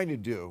we're trying to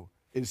do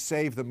is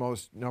save the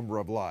most number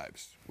of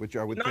lives, which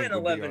I would think would be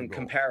our 9/11 goal.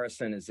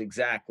 comparison is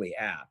exactly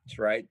apt,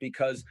 right?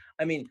 Because,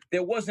 I mean,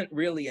 there wasn't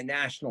really a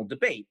national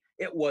debate.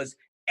 It was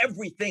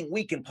everything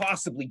we can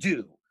possibly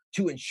do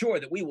to ensure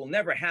that we will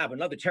never have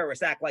another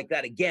terrorist act like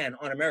that again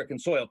on American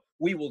soil,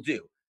 we will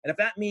do. And if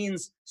that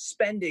means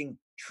spending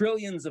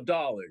trillions of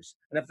dollars,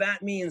 and if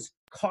that means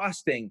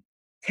costing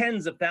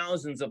tens of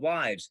thousands of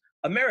lives,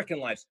 American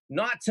lives,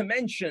 not to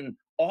mention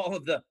all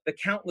of the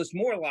countless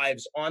more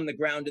lives on the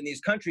ground in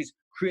these countries,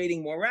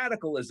 creating more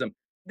radicalism,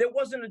 there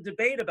wasn't a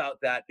debate about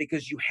that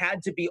because you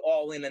had to be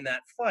all in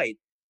that fight.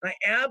 And I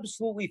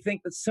absolutely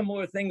think that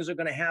similar things are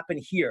going to happen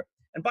here.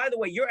 And by the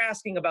way, you're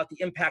asking about the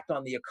impact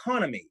on the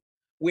economy,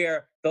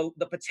 where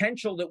the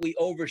potential that we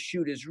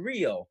overshoot is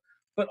real.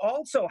 But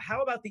also,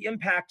 how about the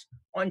impact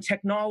on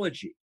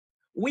technology?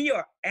 We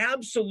are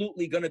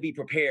absolutely going to be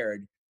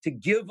prepared to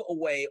give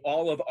away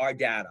all of our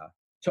data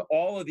to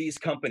all of these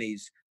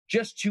companies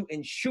just to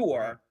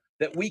ensure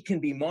that we can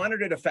be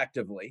monitored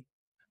effectively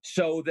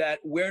so that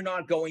we're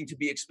not going to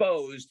be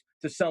exposed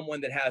to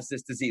someone that has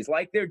this disease,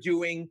 like they're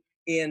doing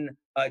in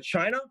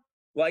China,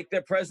 like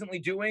they're presently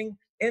doing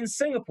in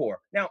Singapore.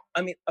 Now,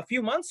 I mean, a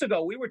few months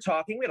ago, we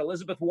had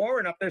Elizabeth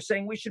Warren up there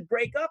saying we should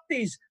break up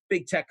these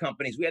big tech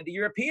companies. We had the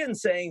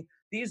Europeans saying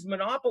these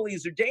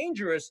monopolies are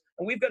dangerous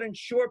and we've got to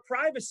ensure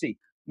privacy.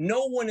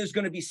 No one is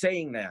going to be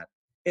saying that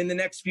in the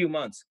next few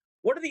months.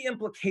 What are the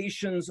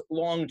implications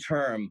long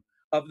term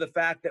of the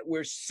fact that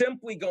we're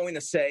simply going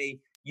to say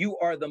you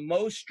are the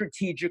most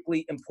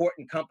strategically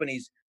important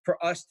companies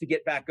for us to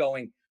get back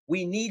going?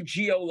 We need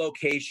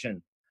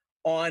geolocation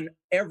on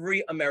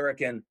every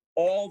American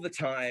all the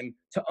time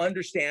to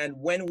understand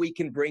when we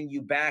can bring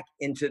you back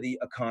into the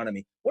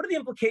economy. What are the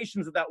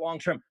implications of that long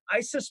term? I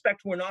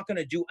suspect we're not going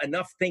to do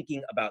enough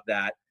thinking about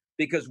that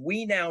because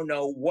we now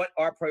know what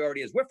our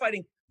priority is. We're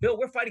fighting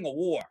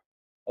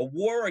a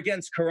war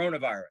against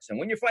coronavirus. And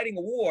when you're fighting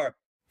a war,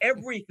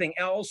 everything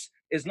else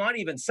is not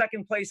even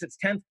second place, it's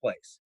 10th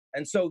place.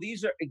 And so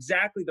these are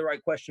exactly the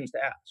right questions to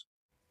ask.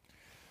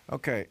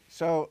 Okay,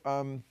 so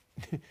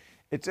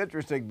it's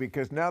interesting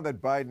because now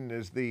that Biden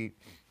is the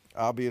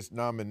obvious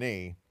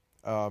nominee,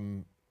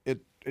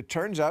 it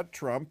turns out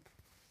Trump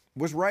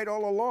was right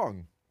all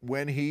along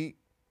when he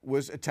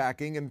was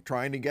attacking and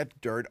trying to get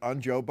dirt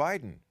on Joe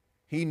Biden.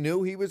 He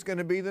knew he was going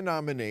to be the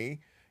nominee.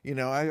 You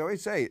know, I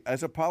always say,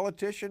 as a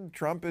politician,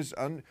 Trump is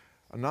a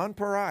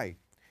non-pariah.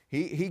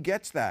 He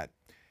gets that.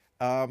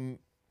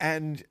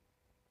 And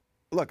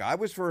look, I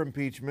was for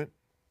impeachment.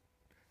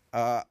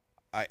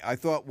 I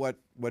thought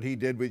what he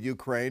did with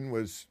Ukraine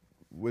was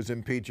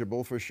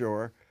impeachable for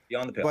sure.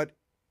 Beyond the pale. But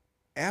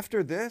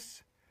after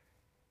this,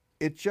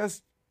 it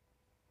just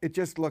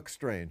looks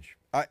strange.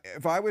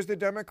 If I was the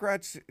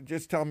Democrats,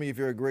 just tell me if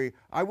you agree,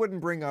 I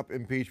wouldn't bring up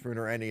impeachment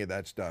or any of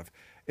that stuff.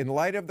 In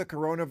light of the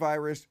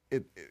coronavirus,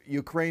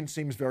 Ukraine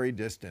seems very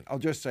distant. I'll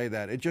just say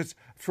that. It just,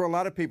 for a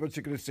lot of people, it's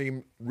going to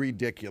seem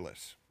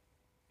ridiculous.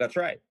 That's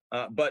right.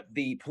 But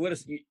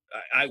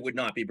I would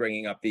not be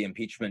bringing up the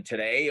impeachment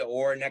today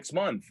or next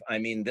month. I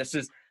mean,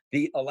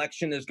 the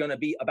election is going to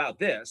be about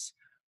this,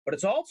 but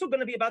it's also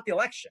going to be about the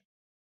election.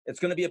 It's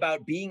going to be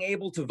about being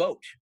able to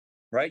vote,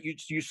 right?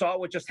 You saw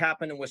what just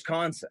happened in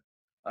Wisconsin.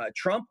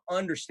 Trump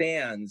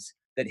understands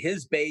that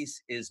his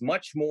base is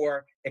much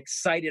more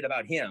excited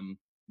about him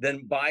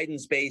than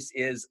Biden's base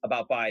is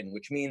about Biden,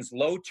 which means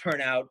low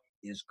turnout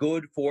is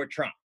good for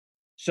Trump.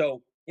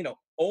 So,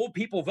 old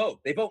people vote.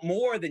 They vote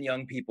more than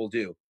young people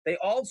do. They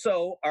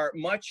also are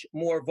much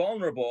more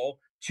vulnerable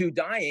to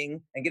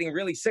dying and getting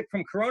really sick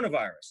from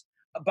coronavirus.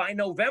 By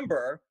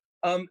November,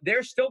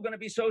 there's still going to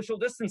be social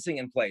distancing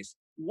in place.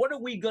 What are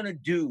we going to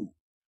do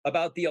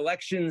about the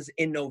elections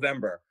in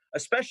November,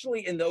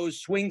 especially in those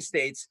swing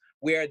states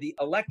where the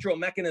electoral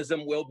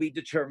mechanism will be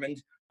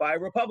determined by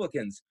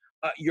Republicans?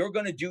 You're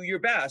going to do your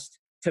best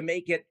to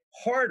make it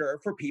harder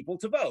for people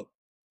to vote.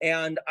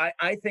 And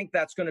I think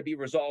that's going to be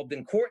resolved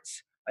in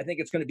courts. I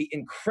think it's going to be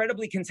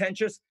incredibly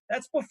contentious.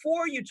 That's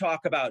before you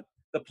talk about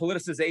the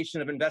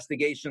politicization of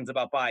investigations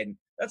about Biden.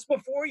 That's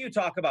before you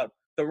talk about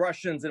the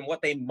Russians and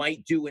what they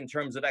might do in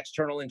terms of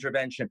external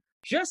intervention.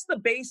 Just the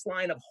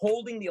baseline of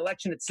holding the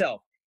election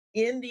itself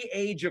in the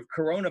age of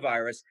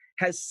coronavirus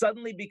has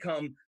suddenly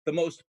become the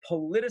most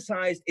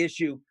politicized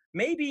issue,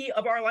 maybe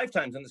of our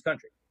lifetimes in this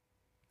country.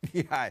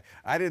 Yeah,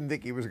 I didn't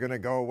think he was going to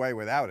go away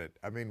without it.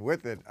 I mean,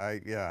 with it,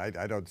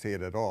 I don't see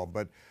it at all.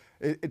 But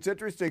it's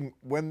interesting,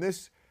 when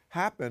this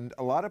happened,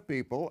 a lot of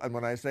people, and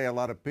when I say a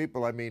lot of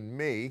people, I mean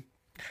me,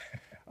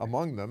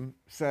 among them,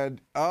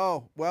 said,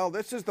 oh, well,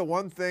 this is the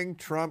one thing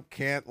Trump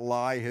can't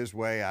lie his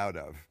way out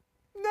of.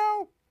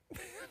 No.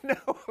 No,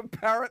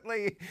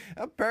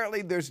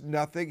 apparently there's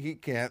nothing he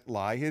can't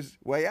lie his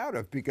way out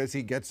of, because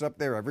he gets up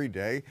there every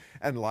day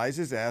and lies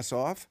his ass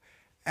off.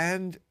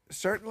 And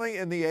certainly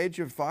in the age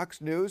of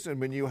Fox News and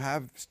when you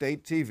have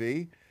state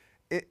TV,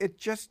 it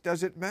just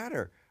doesn't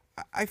matter.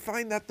 I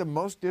find that the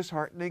most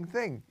disheartening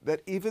thing,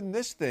 that even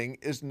this thing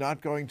is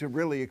not going to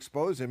really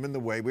expose him in the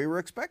way we were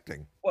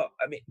expecting. Well,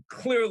 I mean,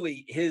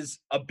 clearly his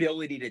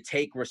ability to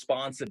take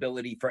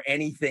responsibility for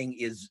anything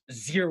is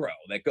zero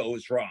that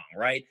goes wrong,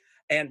 right?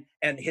 And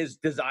his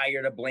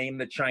desire to blame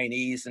the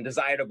Chinese and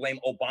desire to blame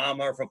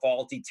Obama for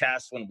faulty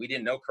tests when we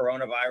didn't know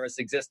coronavirus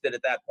existed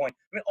at that point.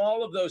 I mean,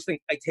 all of those things,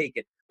 I take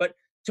it. But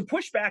to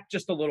push back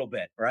just a little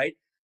bit, right?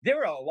 There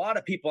are a lot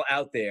of people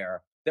out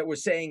there that were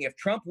saying if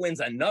Trump wins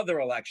another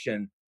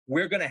election,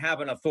 we're going to have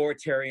an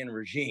authoritarian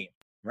regime,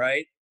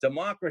 right?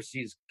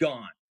 Democracy's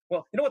gone.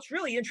 Well, you know what's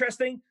really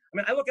interesting? I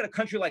mean, I look at a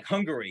country like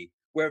Hungary,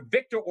 where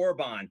Viktor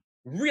Orban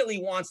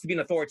really wants to be an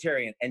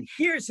authoritarian. And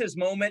here's his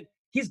moment.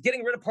 He's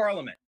getting rid of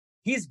parliament.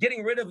 He's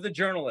getting rid of the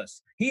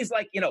journalists. He's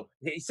like,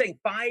 he's saying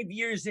 5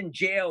 years in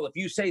jail if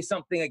you say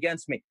something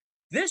against me.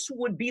 This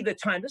would be the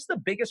time. This is the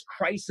biggest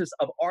crisis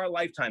of our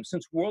lifetime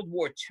since World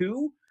War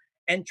II.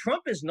 And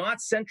Trump is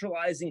not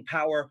centralizing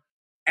power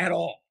at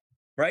all,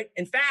 right?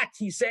 In fact,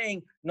 he's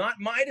saying, not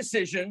my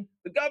decision.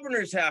 The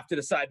governors have to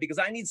decide because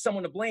I need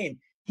someone to blame.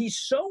 He's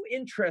so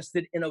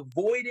interested in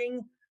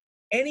avoiding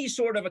any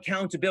sort of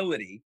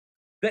accountability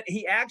that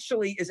he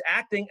actually is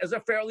acting as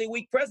a fairly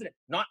weak president.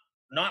 Not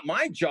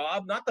my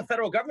job, not the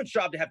federal government's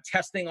job to have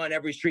testing on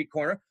every street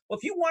corner. Well,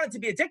 if you wanted to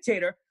be a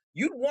dictator,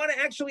 you'd want to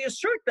actually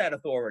assert that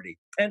authority.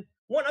 And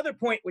one other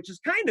point, which is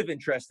kind of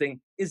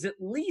interesting, is at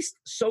least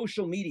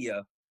social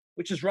media,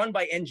 which is run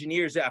by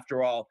engineers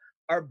after all,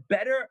 are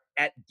better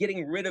at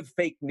getting rid of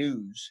fake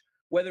news,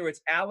 whether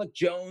it's Alec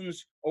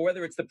Jones or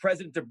whether it's the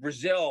president of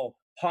Brazil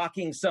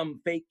hawking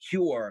some fake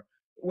cure.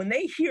 When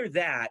they hear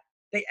that,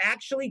 they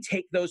actually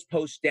take those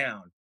posts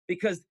down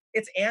because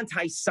it's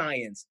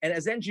anti-science. And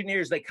as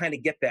engineers, they kind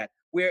of get that,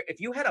 where if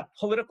you had a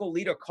political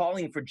leader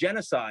calling for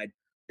genocide,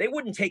 they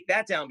wouldn't take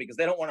that down because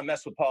they don't want to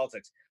mess with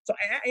politics. So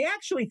I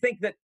actually think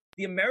that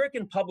the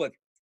American public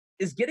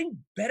is getting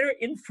better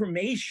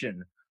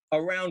information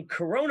around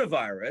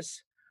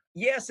coronavirus,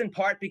 yes, in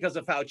part because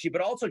of Fauci,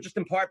 but also just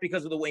in part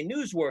because of the way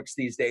news works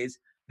these days,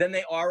 than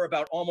they are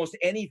about almost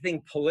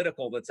anything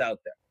political that's out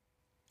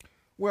there.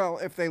 Well,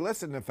 if they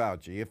listen to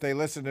Fauci, if they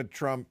listen to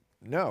Trump,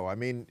 no. I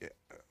mean,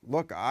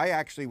 look, I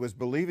actually was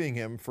believing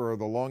him for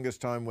the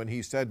longest time when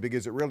he said,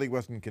 because it really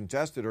wasn't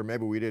contested, or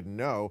maybe we didn't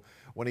know,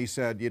 when he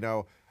said,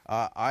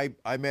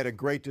 I made a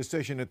great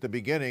decision at the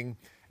beginning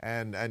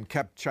and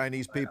kept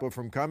Chinese people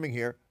from coming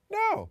here.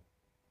 No,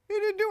 he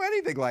didn't do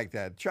anything like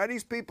that.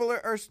 Chinese people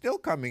are still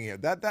coming here.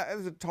 That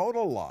is a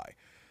total lie.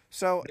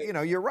 So,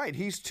 you're right.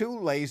 He's too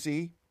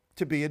lazy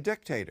to be a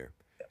dictator.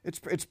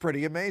 It's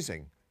pretty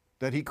amazing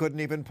that he couldn't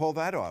even pull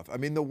that off. I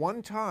mean, the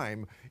one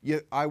time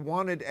I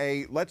wanted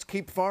a let's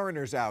keep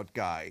foreigners out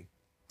guy,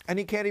 and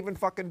he can't even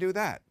fucking do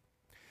that.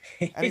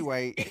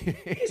 Anyway.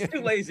 He's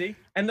too lazy,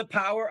 and the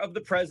power of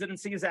the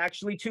presidency is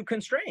actually too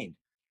constrained.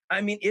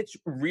 I mean, it's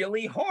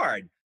really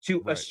hard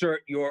to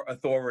assert your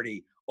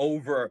authority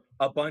over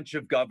a bunch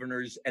of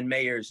governors and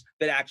mayors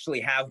that actually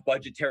have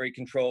budgetary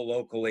control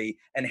locally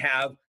and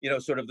have,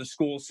 sort of the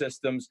school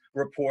systems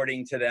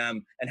reporting to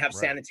them and have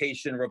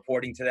sanitation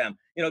reporting to them.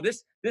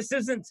 This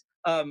isn't,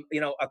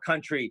 a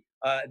country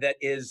that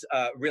is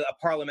really a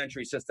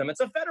parliamentary system.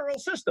 It's a federal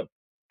system.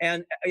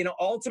 And,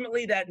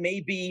 ultimately that may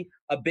be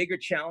a bigger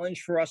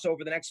challenge for us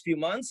over the next few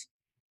months,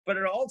 but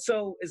it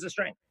also is a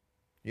strength.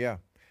 Yeah.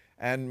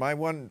 And my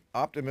one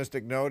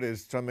optimistic note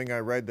is something I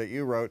read that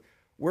you wrote.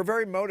 We're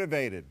very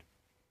motivated.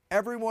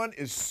 Everyone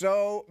is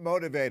so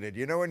motivated.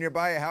 When you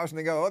buy a house and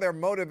they go, oh, they're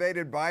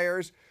motivated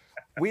buyers.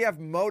 We have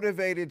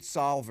motivated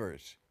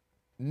solvers.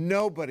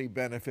 Nobody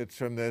benefits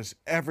from this.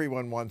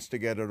 Everyone wants to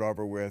get it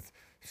over with.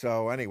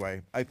 So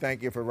anyway, I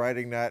thank you for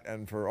writing that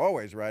and for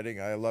always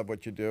writing. I love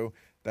what you do.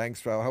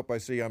 Thanks. I hope I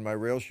see you on my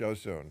real show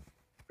soon.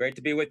 Great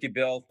to be with you,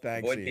 Bill.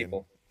 Thanks, Avoid Ian.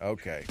 people.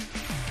 Okay.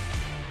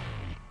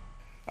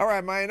 All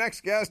right, my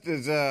next guest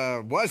was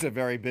a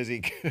very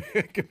busy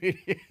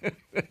comedian.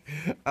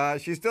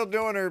 She's still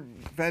doing her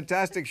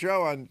fantastic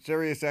show on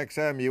Sirius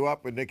XM, You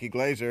Up with Nikki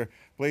Glaser.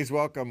 Please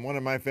welcome one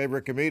of my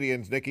favorite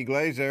comedians, Nikki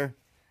Glaser.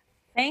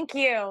 Thank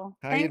you.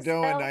 How Thanks, you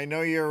doing? Bill. I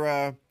know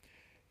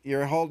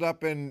you're holed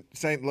up in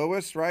St.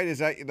 Louis, right?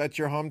 That's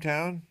your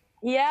hometown?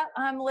 Yeah,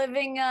 I'm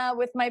living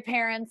with my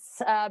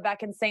parents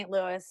back in St.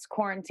 Louis,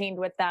 quarantined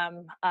with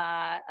them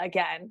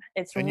again.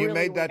 It's and really you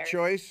made that weird.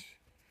 choice?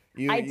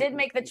 I did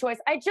make the choice.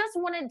 I just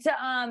wanted to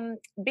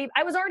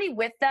I was already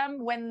with them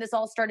when this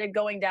all started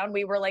going down.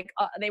 We were like,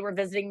 they were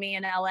visiting me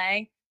in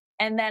LA.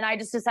 And then I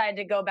just decided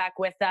to go back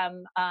with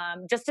them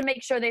just to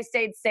make sure they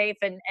stayed safe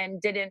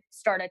and didn't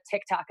start a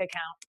TikTok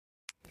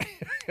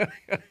account.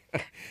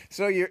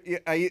 So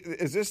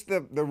is this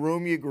the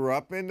room you grew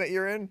up in that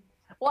you're in?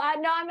 Well,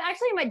 no, I'm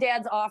actually in my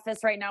dad's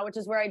office right now, which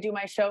is where I do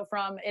my show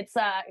from. It's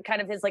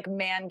kind of his like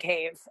man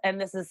cave,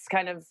 and this is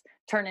kind of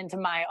turned into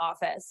my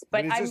office.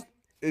 But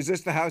is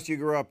this the house you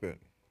grew up in?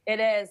 It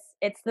is.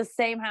 It's the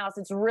same house.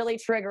 It's really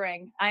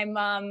triggering.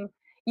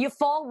 You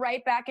fall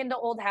right back into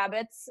old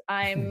habits.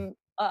 I'm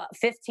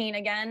 15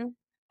 again.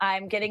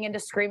 I'm getting into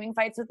screaming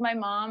fights with my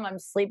mom. I'm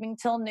sleeping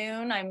till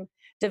noon. I'm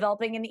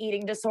developing an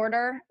eating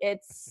disorder.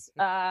 It's,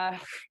 I'm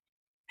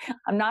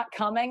not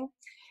coming,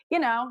 you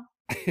know.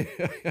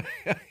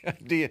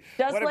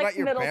 What like about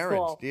your middle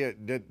parents? school.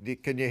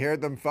 Can you hear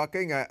them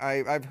fucking?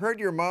 I've heard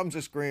your mom's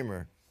a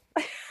screamer.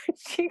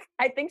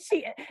 I think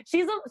she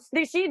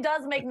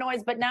does make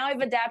noise, but now I've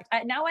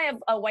adapted. Now I have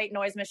a white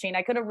noise machine.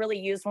 I could have really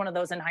used one of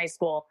those in high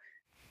school.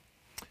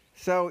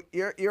 So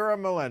you're a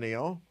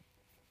millennial.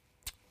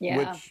 Yeah,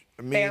 which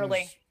means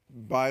barely.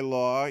 By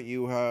law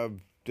you have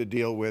to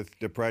deal with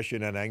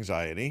depression and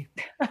anxiety.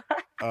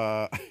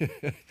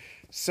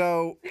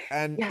 So,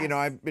 and yes. you know,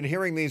 I've been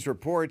hearing these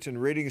reports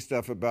and reading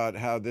stuff about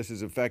how this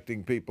is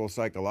affecting people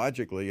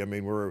psychologically. I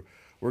mean, we're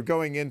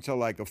going into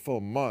like a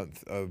full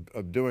month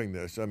of doing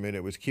this. I mean,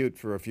 it was cute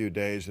for a few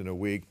days and a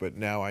week, but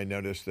now I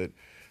notice that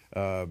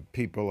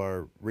people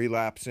are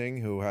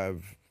relapsing who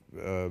have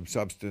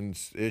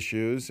substance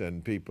issues,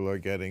 and people are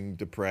getting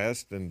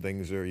depressed, and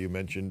things are, you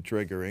mentioned,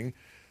 triggering.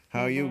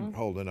 How are you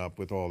holding up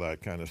with all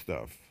that kind of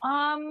stuff?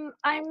 I'm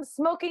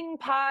smoking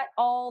pot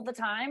all the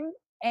time,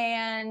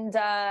 and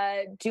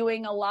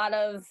doing a lot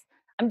of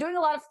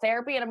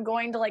therapy, and I'm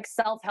going to like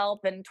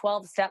self-help and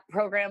 12-step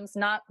programs,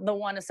 not the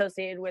one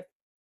associated with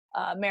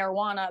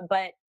marijuana,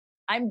 but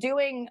I'm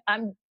doing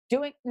now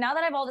that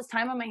I have all this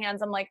time on my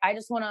hands, I'm like, I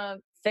just want to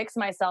fix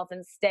myself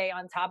and stay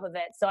on top of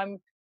it. So I'm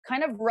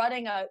kind of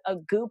running a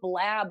goop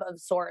lab of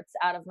sorts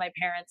out of my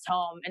parents'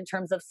 home in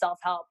terms of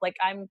self-help. Like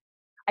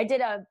I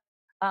did a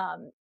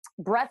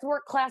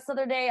breathwork class the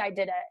other day. I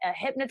did a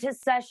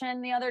hypnotist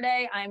session the other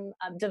day. I'm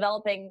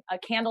developing a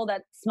candle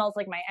that smells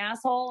like my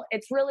asshole.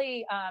 It's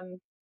really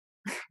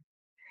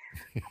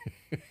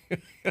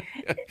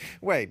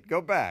Wait, go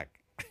back.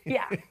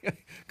 Yeah.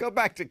 Go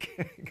back to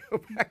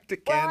candle.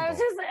 Well, I was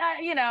just,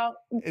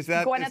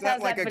 Gwyneth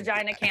has like that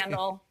vagina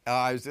candle.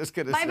 I was just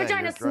going to say. My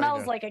vagina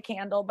smells like a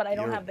candle, but I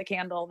don't have the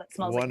candle that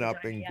smells like a vagina.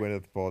 One-upping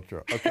Gwyneth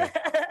Paltrow.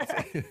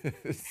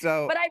 Okay.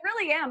 So. But I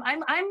really am.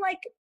 I'm like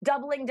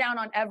doubling down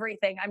on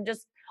everything.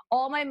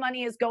 All my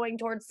money is going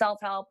towards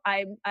self-help.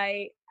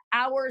 I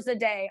hours a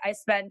day I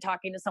spend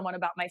talking to someone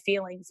about my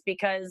feelings,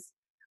 because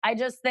I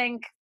just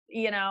think,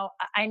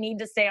 I need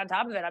to stay on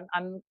top of it.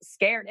 I'm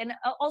scared. And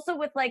also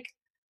with like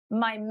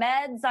my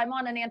meds, I'm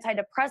on an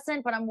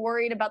antidepressant, but I'm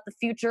worried about the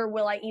future.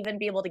 Will I even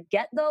be able to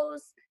get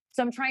those?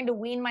 So I'm trying to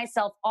wean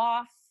myself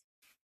off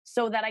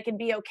so that I can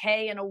be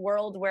okay in a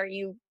world where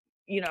you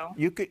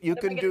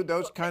can do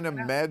those kind of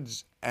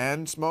meds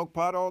and smoke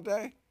pot all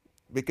day?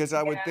 Because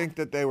I would think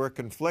that they were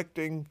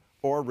conflicting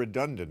or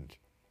redundant.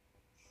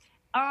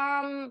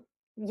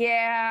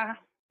 Yeah.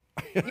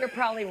 You're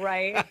probably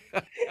right.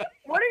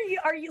 What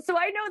are you? So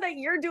I know that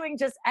you're doing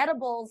just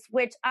edibles,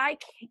 which I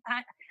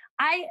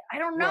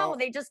don't know. Well,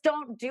 they just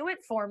don't do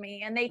it for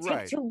me, and they take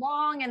right. too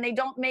long, and they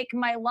don't make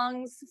my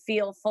lungs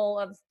feel full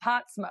of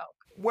pot smoke.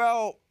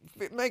 Well,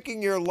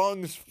 making your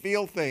lungs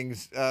feel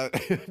things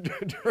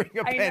during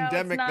a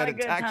pandemic that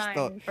attacks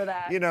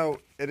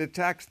it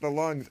attacks the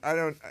lungs.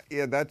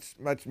 That's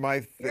much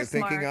my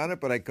thinking on it,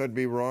 but I could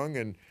be wrong,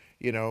 and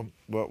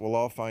we'll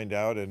all find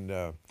out. And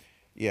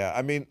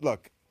I mean,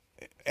 look,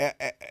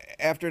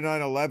 after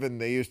 9/11,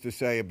 they used to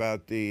say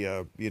about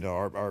the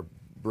our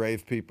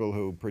brave people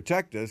who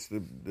protect us,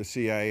 the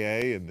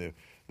CIA and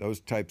those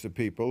types of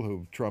people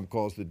who Trump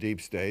calls the deep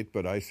state,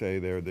 but I say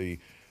they're the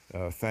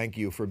thank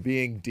you for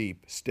being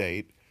deep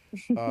state.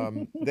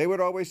 They would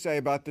always say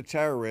about the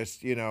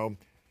terrorists,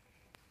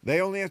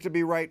 they only have to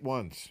be right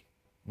once.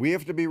 We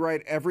have to be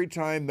right every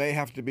time. They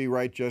have to be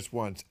right just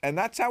once. And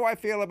that's how I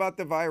feel about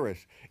the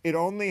virus. It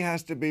only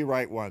has to be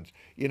right once.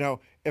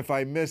 If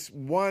I miss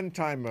one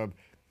time of,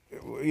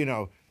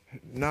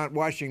 not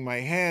washing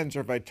my hands,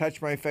 or if I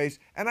touch my face,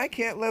 and I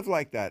can't live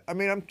like that. I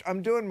mean,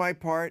 I'm doing my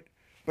part,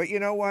 but you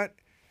know what?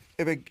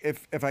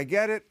 If I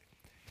get it,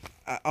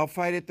 I'll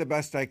fight it the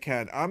best I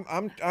can.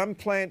 I'm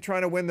trying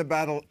to win the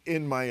battle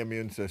in my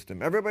immune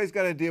system. Everybody's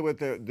got to deal with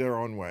their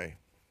own way.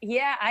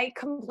 Yeah, I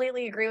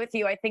completely agree with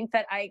you. I think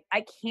that I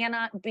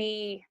cannot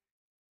be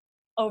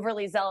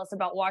overly zealous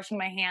about washing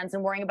my hands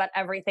and worrying about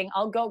everything.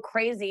 I'll go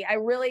crazy. I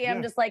really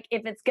am just like,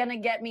 if it's going to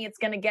get me, it's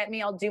going to get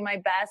me. I'll do my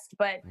best.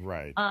 But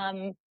right.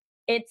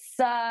 It's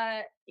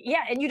and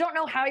you don't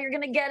know how you're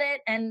going to get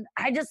it. And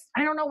I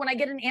don't know, when I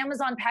get an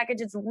Amazon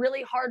package, it's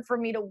really hard for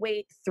me to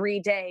wait 3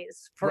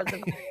 days for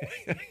the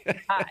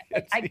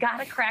I got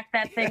to crack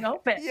that thing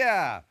open.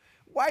 Yeah.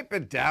 Wipe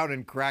it down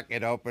and crack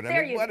it open.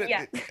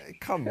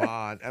 Come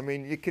on. I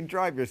mean, you can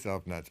drive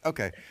yourself nuts.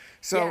 Okay.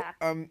 So,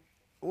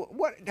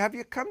 what have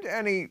you come to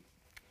any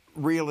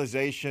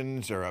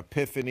realizations or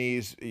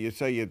epiphanies. You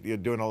say you're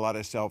doing a lot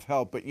of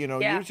self-help, but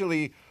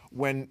usually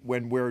when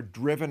we're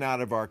driven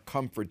out of our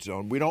comfort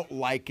zone, we don't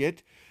like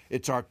it.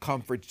 It's our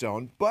comfort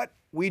zone, but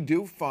we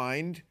do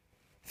find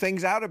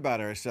things out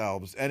about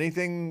ourselves.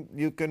 Anything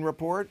you can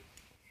report?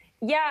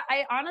 Yeah,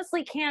 I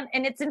honestly can't.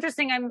 And it's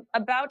interesting. I'm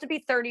about to be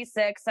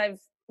 36. I've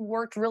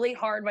worked really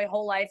hard my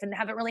whole life and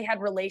haven't really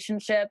had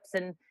relationships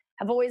and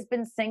have always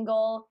been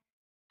single.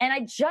 And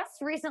I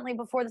just recently,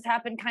 before this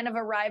happened, kind of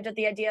arrived at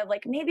the idea of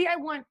like, maybe I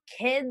want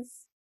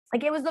kids.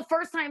 Like it was the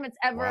first time it's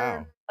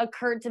ever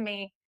occurred to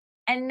me.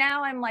 And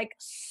now I'm like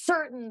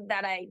certain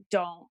that I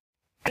don't.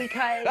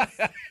 Because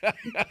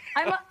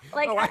I'm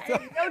like, no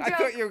joke, I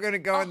thought you were going to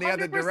go in the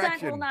other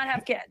direction. 100% will not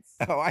have kids.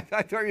 Oh, I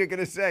thought you were going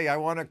to say, I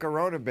want a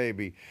Corona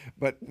baby.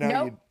 But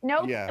no.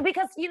 Nope. Yeah.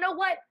 Because you know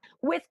what?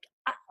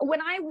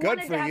 When I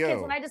wanted to have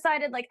kids, when I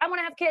decided like I want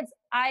to have kids,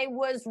 I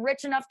was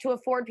rich enough to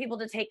afford people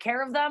to take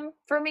care of them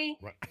for me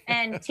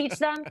and teach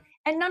them.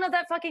 And none of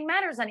that fucking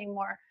matters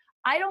anymore.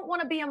 I don't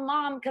want to be a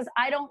mom because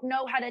I don't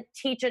know how to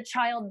teach a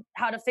child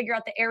how to figure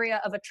out the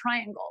area of a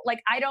triangle. Like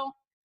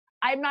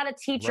I'm not a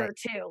teacher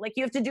too. Like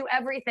you have to do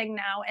everything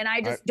now. And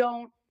I just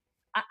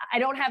I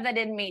don't have that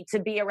in me to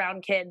be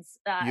around kids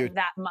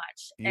that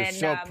much.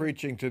 You're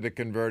preaching to the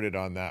converted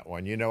on that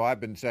one. I've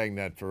been saying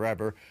that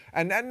forever.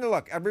 And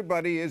look,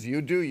 everybody is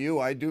you do you,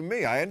 I do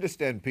me. I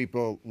understand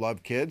people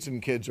love kids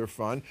and kids are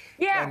fun.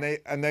 Yeah.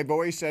 And they've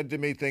always said to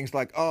me things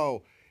like,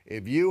 oh,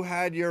 if you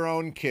had your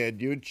own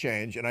kid, you'd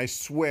change. And I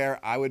swear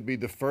I would be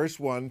the first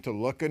one to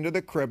look into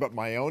the crib at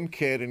my own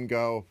kid and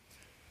go,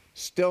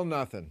 still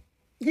nothing.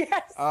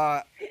 Yes.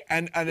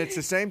 And it's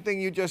the same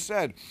thing you just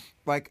said.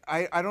 Like,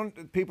 I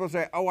don't, people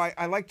say, oh,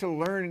 I like to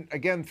learn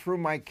again through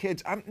my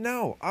kids.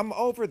 I'm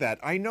over that.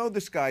 I know the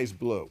sky's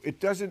blue.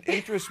 It doesn't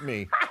interest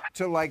me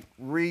to like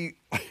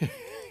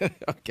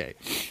okay.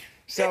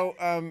 So,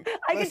 I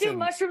could do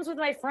mushrooms with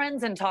my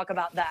friends and talk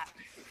about that.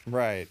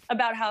 Right.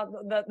 About how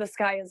the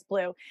sky is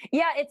blue.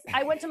 Yeah.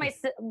 I went to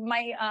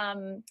my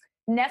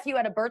nephew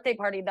at a birthday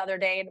party the other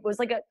day, and it was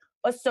like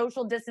a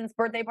social distance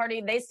birthday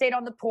party. They stayed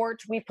on the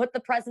porch. We put the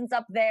presents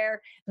up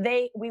there.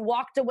 We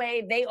walked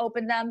away. They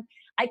opened them.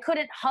 I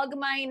couldn't hug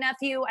my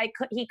nephew.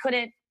 He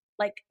couldn't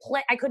like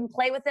play. I couldn't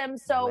play with him.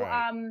 So,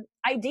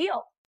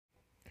 ideal.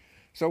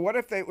 So what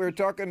if we were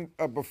talking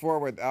before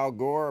with Al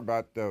Gore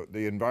about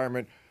the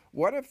environment.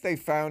 What if they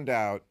found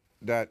out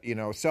that,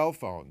 cell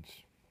phones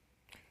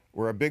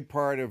were a big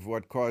part of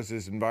what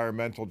causes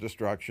environmental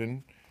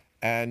destruction?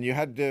 And you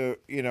had to,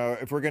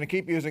 if we're going to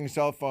keep using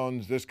cell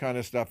phones, this kind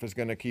of stuff is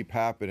going to keep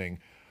happening.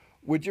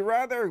 Would you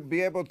rather be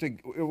able to,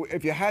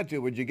 if you had to,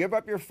 would you give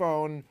up your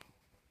phone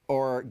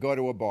or go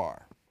to a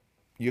bar?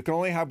 You can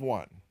only have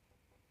one.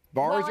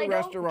 Bars or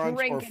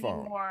restaurants or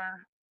phone?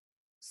 Anymore,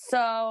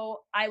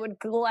 so I would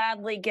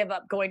gladly give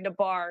up going to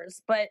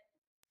bars. But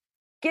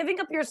giving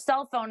up your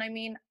cell phone, I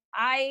mean,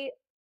 I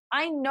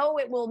know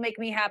it will make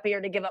me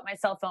happier to give up my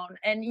cell phone.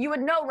 And you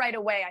would know right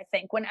away, I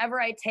think, whenever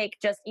I take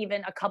just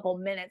even a couple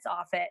minutes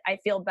off it, I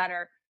feel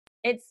better.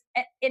 And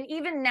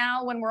even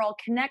now when we're all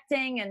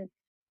connecting and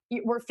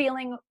we're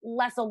feeling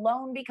less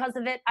alone because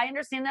of it, I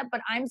understand that,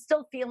 but I'm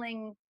still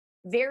feeling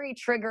very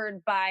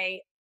triggered by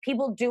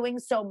people doing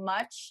so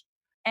much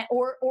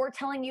or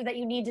telling you that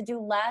you need to do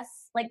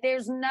less. Like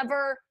there's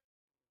never,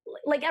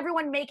 like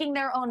everyone making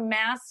their own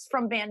masks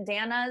from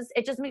bandanas.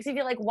 It just makes me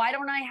feel like, why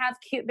don't I have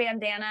cute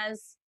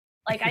bandanas?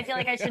 Like, I feel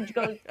like I should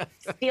go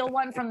steal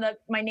one from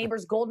my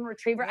neighbor's golden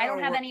retriever. I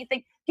don't have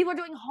anything. People are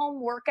doing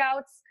home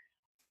workouts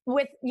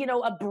with,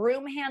 a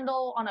broom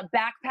handle on a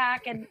backpack.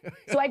 And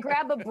so I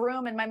grab a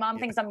broom and my mom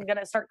thinks I'm going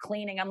to start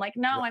cleaning. I'm like,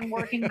 no, I'm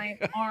working my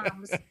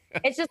arms.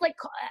 It's just like,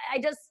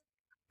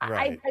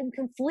 I'm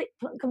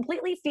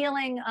completely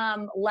feeling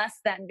less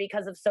than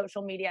because of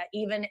social media,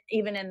 even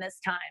in this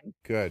time.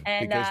 Good.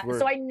 And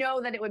so I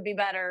know that it would be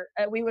better.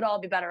 We would all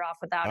be better off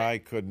without it. I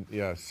couldn't.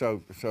 Yeah.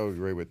 So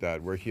agree with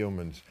that. We're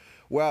humans.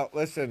 Well,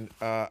 listen,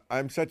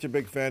 I'm such a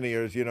big fan of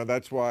yours.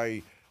 That's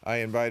why I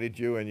invited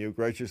you and you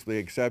graciously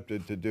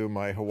accepted to do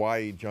my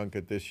Hawaii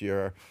junket this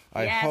year.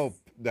 I hope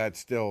that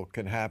still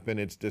can happen.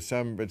 It's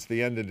December. It's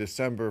the end of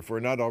December. If we're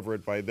not over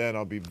it by then,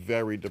 I'll be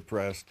very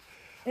depressed.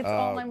 It's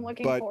all I'm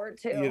looking forward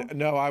to.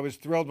 No, I was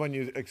thrilled when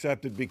you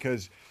accepted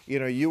because,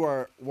 you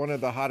are one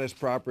of the hottest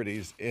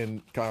properties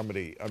in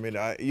comedy. I mean,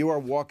 you are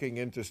walking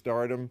into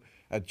stardom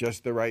at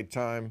just the right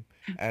time.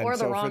 And or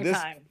the wrong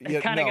time.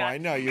 I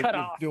know. You're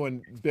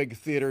doing big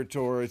theater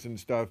tours and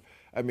stuff.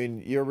 I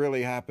mean, you're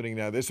really happening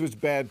now. This was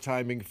bad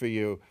timing for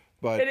you,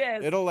 but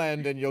it'll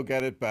end and you'll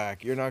get it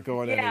back. You're not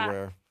going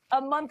anywhere.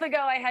 A month ago,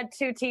 I had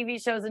 2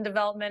 TV shows in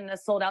development and a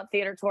sold-out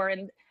theater tour.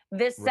 And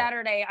this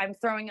Saturday, I'm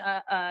throwing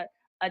a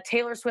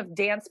Taylor Swift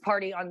dance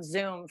party on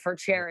Zoom for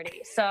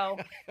charity. So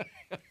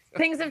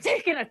things have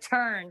taken a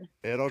turn.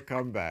 It'll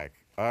come back.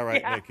 All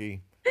right,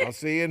 Nikki. I'll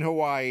see you in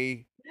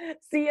Hawaii.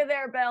 See you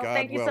there, Bill.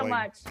 Thank you so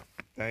much.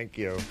 Thank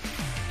you.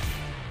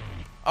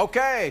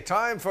 Okay,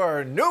 time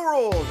for new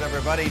rules,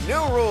 everybody.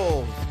 New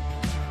rules.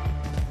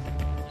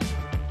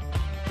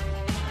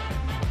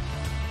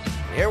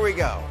 Here we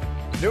go.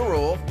 New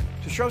rule.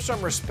 To show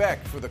some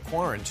respect for the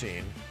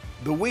quarantine,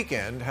 The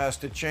Weeknd has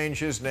to change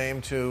his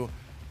name to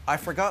I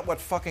forgot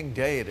what fucking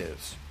day it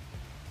is.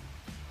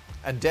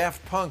 And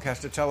Daft Punk has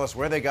to tell us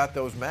where they got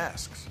those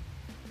masks.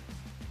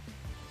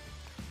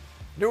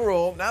 New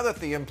rule, now that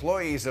the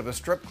employees of a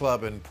strip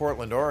club in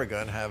Portland,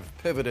 Oregon have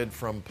pivoted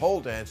from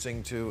pole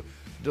dancing to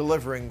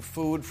delivering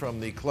food from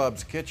the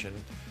club's kitchen,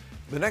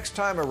 the next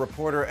time a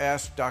reporter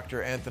asks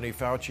Dr. Anthony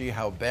Fauci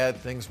how bad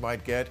things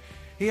might get,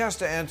 he has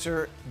to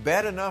answer,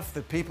 bad enough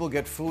that people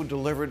get food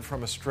delivered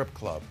from a strip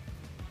club.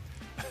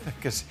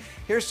 Because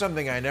here's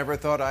something I never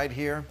thought I'd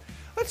hear.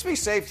 Let's be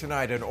safe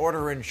tonight and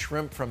order in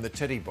shrimp from the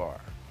titty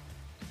bar.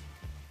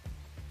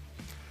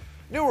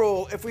 New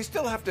rule, if we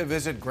still have to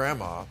visit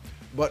Grandma,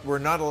 but we're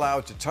not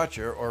allowed to touch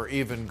her or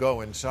even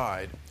go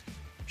inside,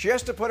 she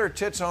has to put her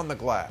tits on the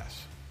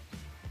glass.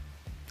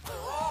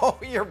 Oh,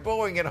 you're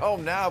booing at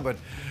home now, but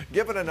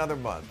give it another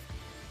month.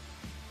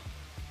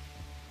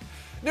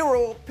 New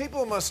rule,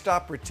 people must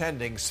stop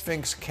pretending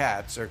Sphinx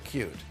cats are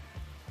cute.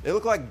 They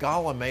look like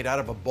Gollum made out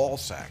of a ball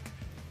sack.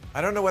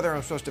 I don't know whether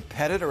I'm supposed to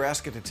pet it or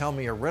ask it to tell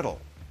me a riddle.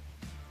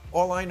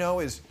 All I know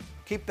is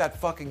keep that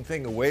fucking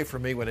thing away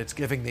from me when it's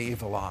giving the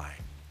evil eye.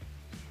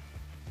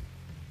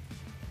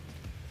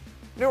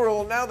 New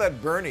rule, now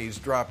that Bernie's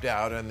dropped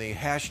out and the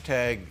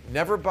hashtag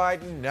Never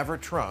Biden, Never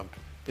Trump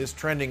is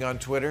trending on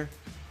Twitter,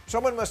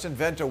 someone must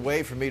invent a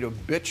way for me to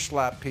bitch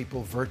slap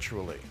people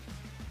virtually.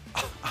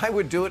 I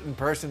would do it in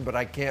person, but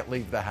I can't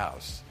leave the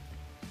house.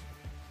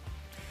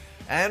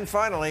 And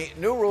finally,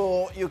 new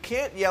rule, you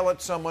can't yell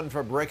at someone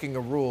for breaking a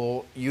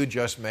rule you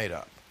just made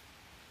up.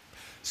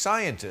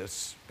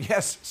 Scientists,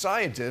 yes,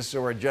 scientists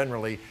who are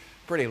generally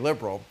pretty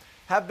liberal,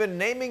 have been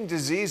naming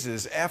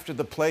diseases after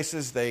the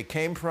places they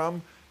came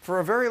from for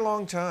a very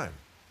long time.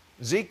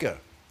 Zika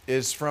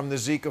is from the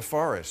Zika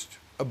forest,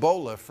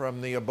 Ebola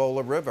from the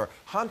Ebola River,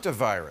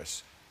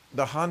 hantavirus,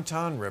 the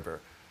Hantan River.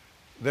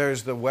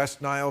 There's the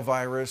West Nile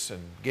virus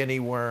and guinea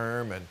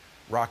worm and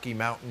Rocky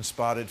Mountain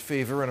spotted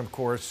fever and, of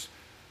course,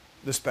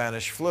 the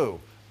Spanish flu.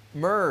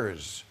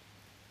 MERS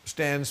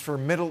stands for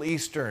Middle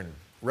Eastern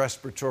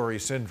Respiratory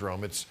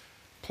Syndrome. It's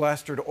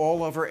plastered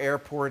all over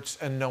airports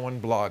and no one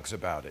blogs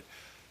about it.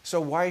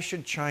 So why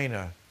should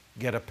China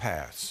get a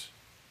pass?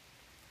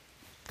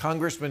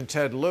 Congressman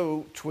Ted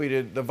Lieu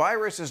tweeted, "The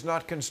virus is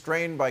not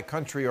constrained by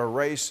country or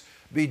race.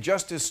 Be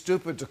just as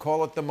stupid to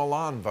call it the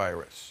Milan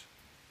virus."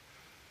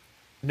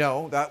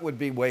 No, that would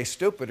be way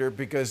stupider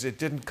because it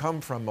didn't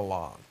come from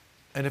Milan.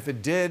 And if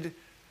it did,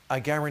 I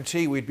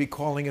guarantee we'd be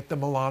calling it the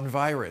Milan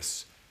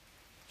virus.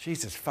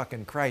 Jesus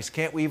fucking Christ,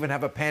 can't we even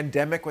have a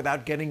pandemic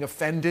without getting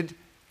offended?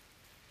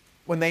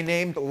 When they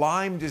named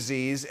Lyme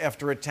disease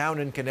after a town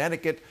in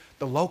Connecticut,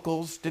 the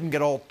locals didn't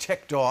get all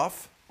ticked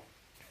off.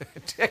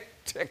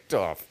 Ticked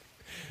off.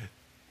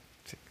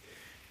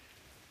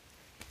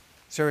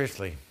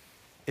 Seriously,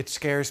 it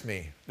scares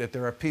me that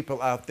there are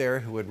people out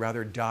there who would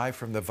rather die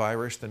from the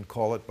virus than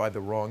call it by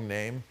the wrong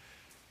name.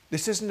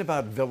 This isn't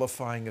about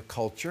vilifying a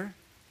culture.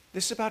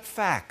 This is about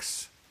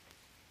facts.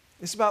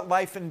 This is about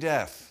life and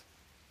death.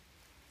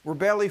 We're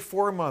barely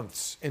 4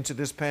 months into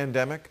this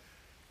pandemic,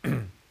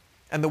 and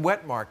the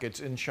wet markets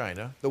in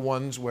China, the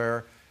ones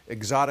where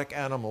exotic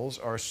animals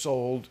are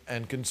sold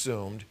and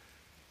consumed,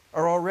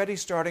 are already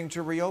starting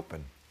to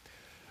reopen.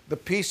 The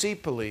PC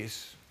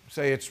police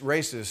say it's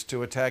racist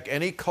to attack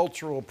any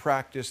cultural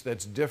practice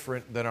that's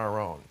different than our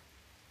own.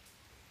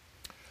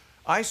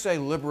 I say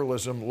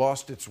liberalism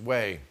lost its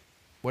way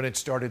when it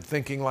started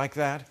thinking like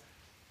that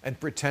and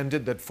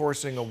pretended that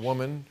forcing a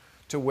woman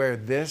to wear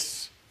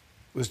this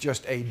was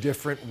just a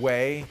different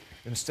way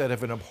instead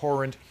of an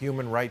abhorrent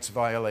human rights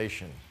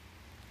violation.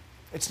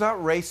 It's not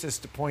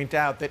racist to point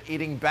out that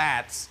eating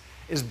bats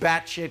is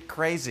batshit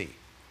crazy.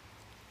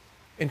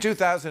 In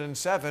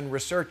 2007,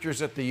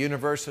 researchers at the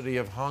University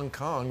of Hong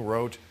Kong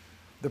wrote,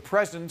 "The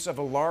presence of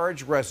a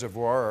large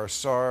reservoir of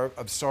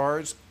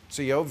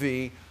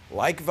SARS-CoV,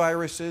 like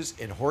viruses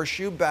in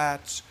horseshoe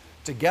bats,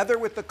 together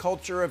with the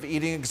culture of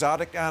eating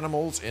exotic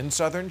animals in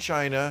southern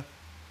China,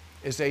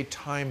 is a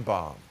time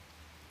bomb."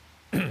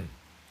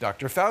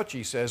 Dr.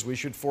 Fauci says we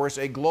should force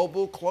a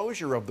global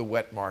closure of the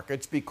wet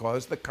markets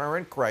because the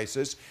current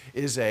crisis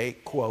is a,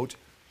 quote,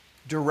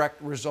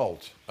 direct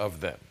result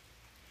of them.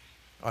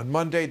 On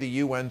Monday, the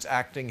UN's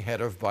acting head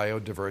of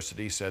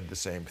biodiversity said the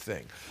same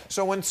thing.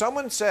 So when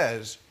someone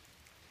says,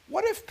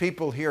 what if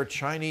people hear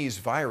Chinese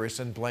virus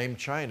and blame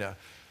China?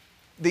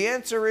 The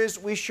answer is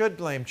we should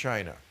blame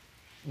China,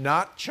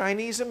 not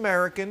Chinese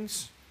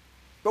Americans.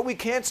 But we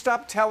can't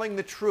stop telling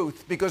the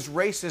truth because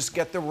racists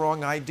get the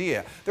wrong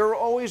idea. There are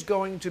always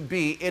going to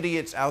be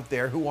idiots out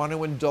there who want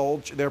to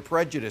indulge their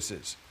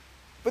prejudices.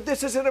 But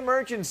this is an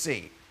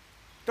emergency.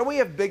 Don't we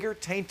have bigger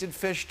tainted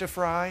fish to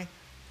fry?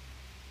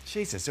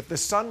 Jesus, if the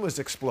sun was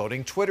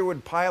exploding, Twitter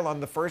would pile on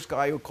the first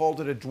guy who called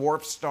it a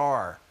dwarf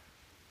star.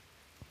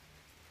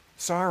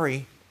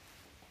 Sorry,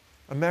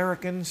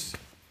 Americans,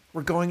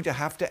 we're going to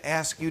have to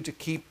ask you to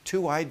keep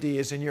two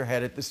ideas in your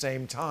head at the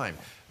same time.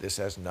 This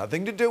has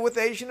nothing to do with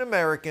Asian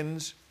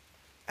Americans,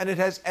 and it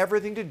has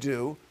everything to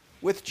do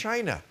with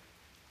China.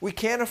 We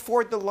can't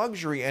afford the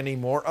luxury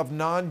anymore of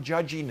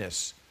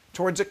non-judginess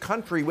towards a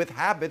country with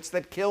habits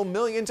that kill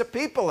millions of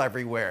people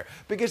everywhere,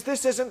 because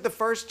this isn't the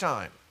first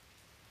time.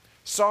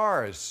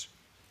 SARS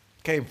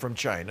came from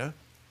China,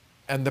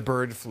 and the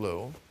bird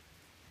flu,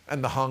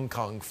 and the Hong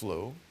Kong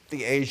flu,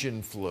 the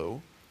Asian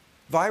flu.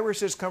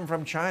 Viruses come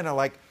from China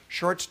like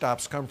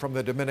shortstops come from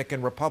the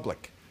Dominican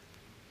Republic.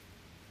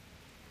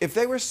 If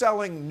they were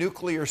selling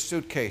nuclear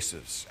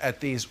suitcases at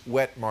these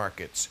wet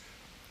markets,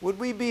 would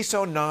we be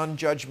so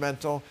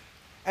non-judgmental?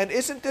 And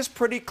isn't this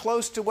pretty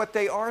close to what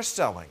they are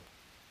selling?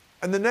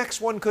 And the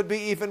next one could be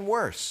even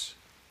worse.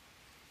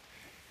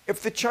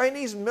 If the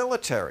Chinese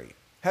military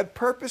had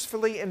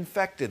purposefully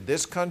infected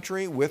this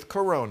country with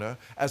corona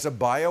as a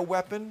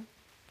bioweapon,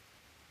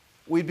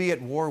 we'd be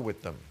at war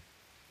with them.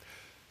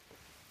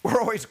 We're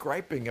always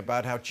griping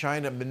about how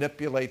China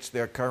manipulates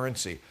their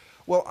currency.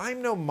 Well,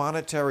 I'm no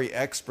monetary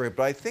expert,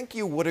 but I think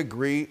you would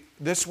agree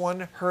this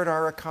one hurt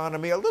our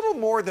economy a little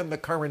more than the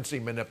currency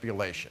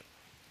manipulation.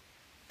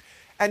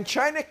 And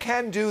China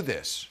can do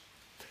this.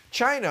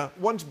 China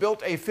once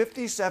built a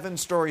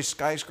 57-story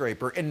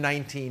skyscraper in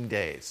 19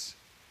 days.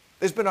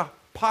 There's been a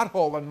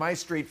pothole on my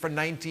street for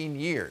 19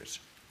 years.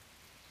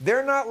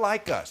 They're not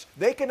like us.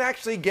 They can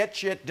actually get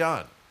shit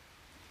done.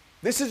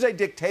 This is a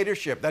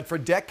dictatorship that for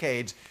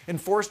decades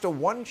enforced a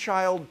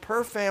one-child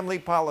per family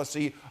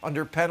policy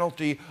under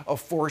penalty of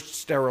forced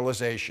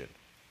sterilization.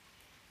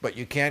 But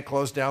you can't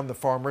close down the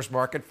farmer's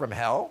market from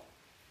hell?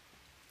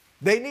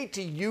 They need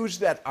to use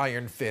that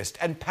iron fist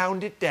and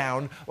pound it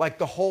down like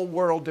the whole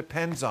world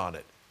depends on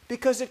it,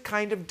 because it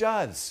kind of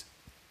does.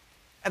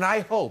 And I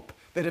hope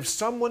that if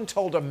someone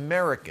told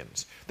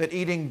Americans that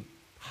eating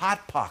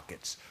Hot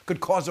Pockets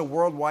could cause a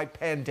worldwide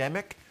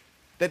pandemic,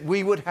 that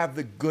we would have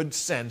the good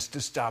sense to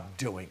stop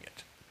doing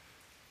it.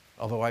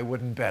 Although I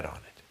wouldn't bet on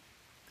it.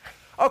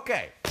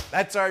 Okay,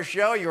 that's our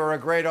show. You're a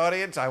great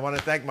audience. I want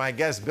to thank my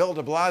guests, Bill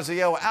de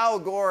Blasio, Al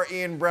Gore,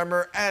 Ian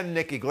Bremmer, and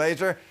Nikki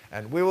Glaser.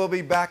 And we will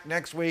be back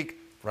next week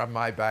from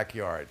my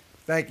backyard.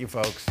 Thank you,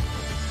 folks.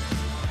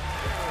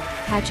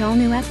 Catch all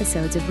new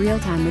episodes of Real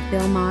Time with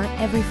Bill Maher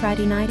every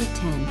Friday night at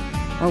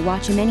 10, or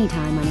watch him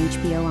anytime on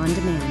HBO On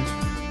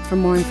Demand. For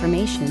more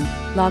information,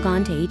 log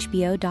on to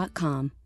HBO.com.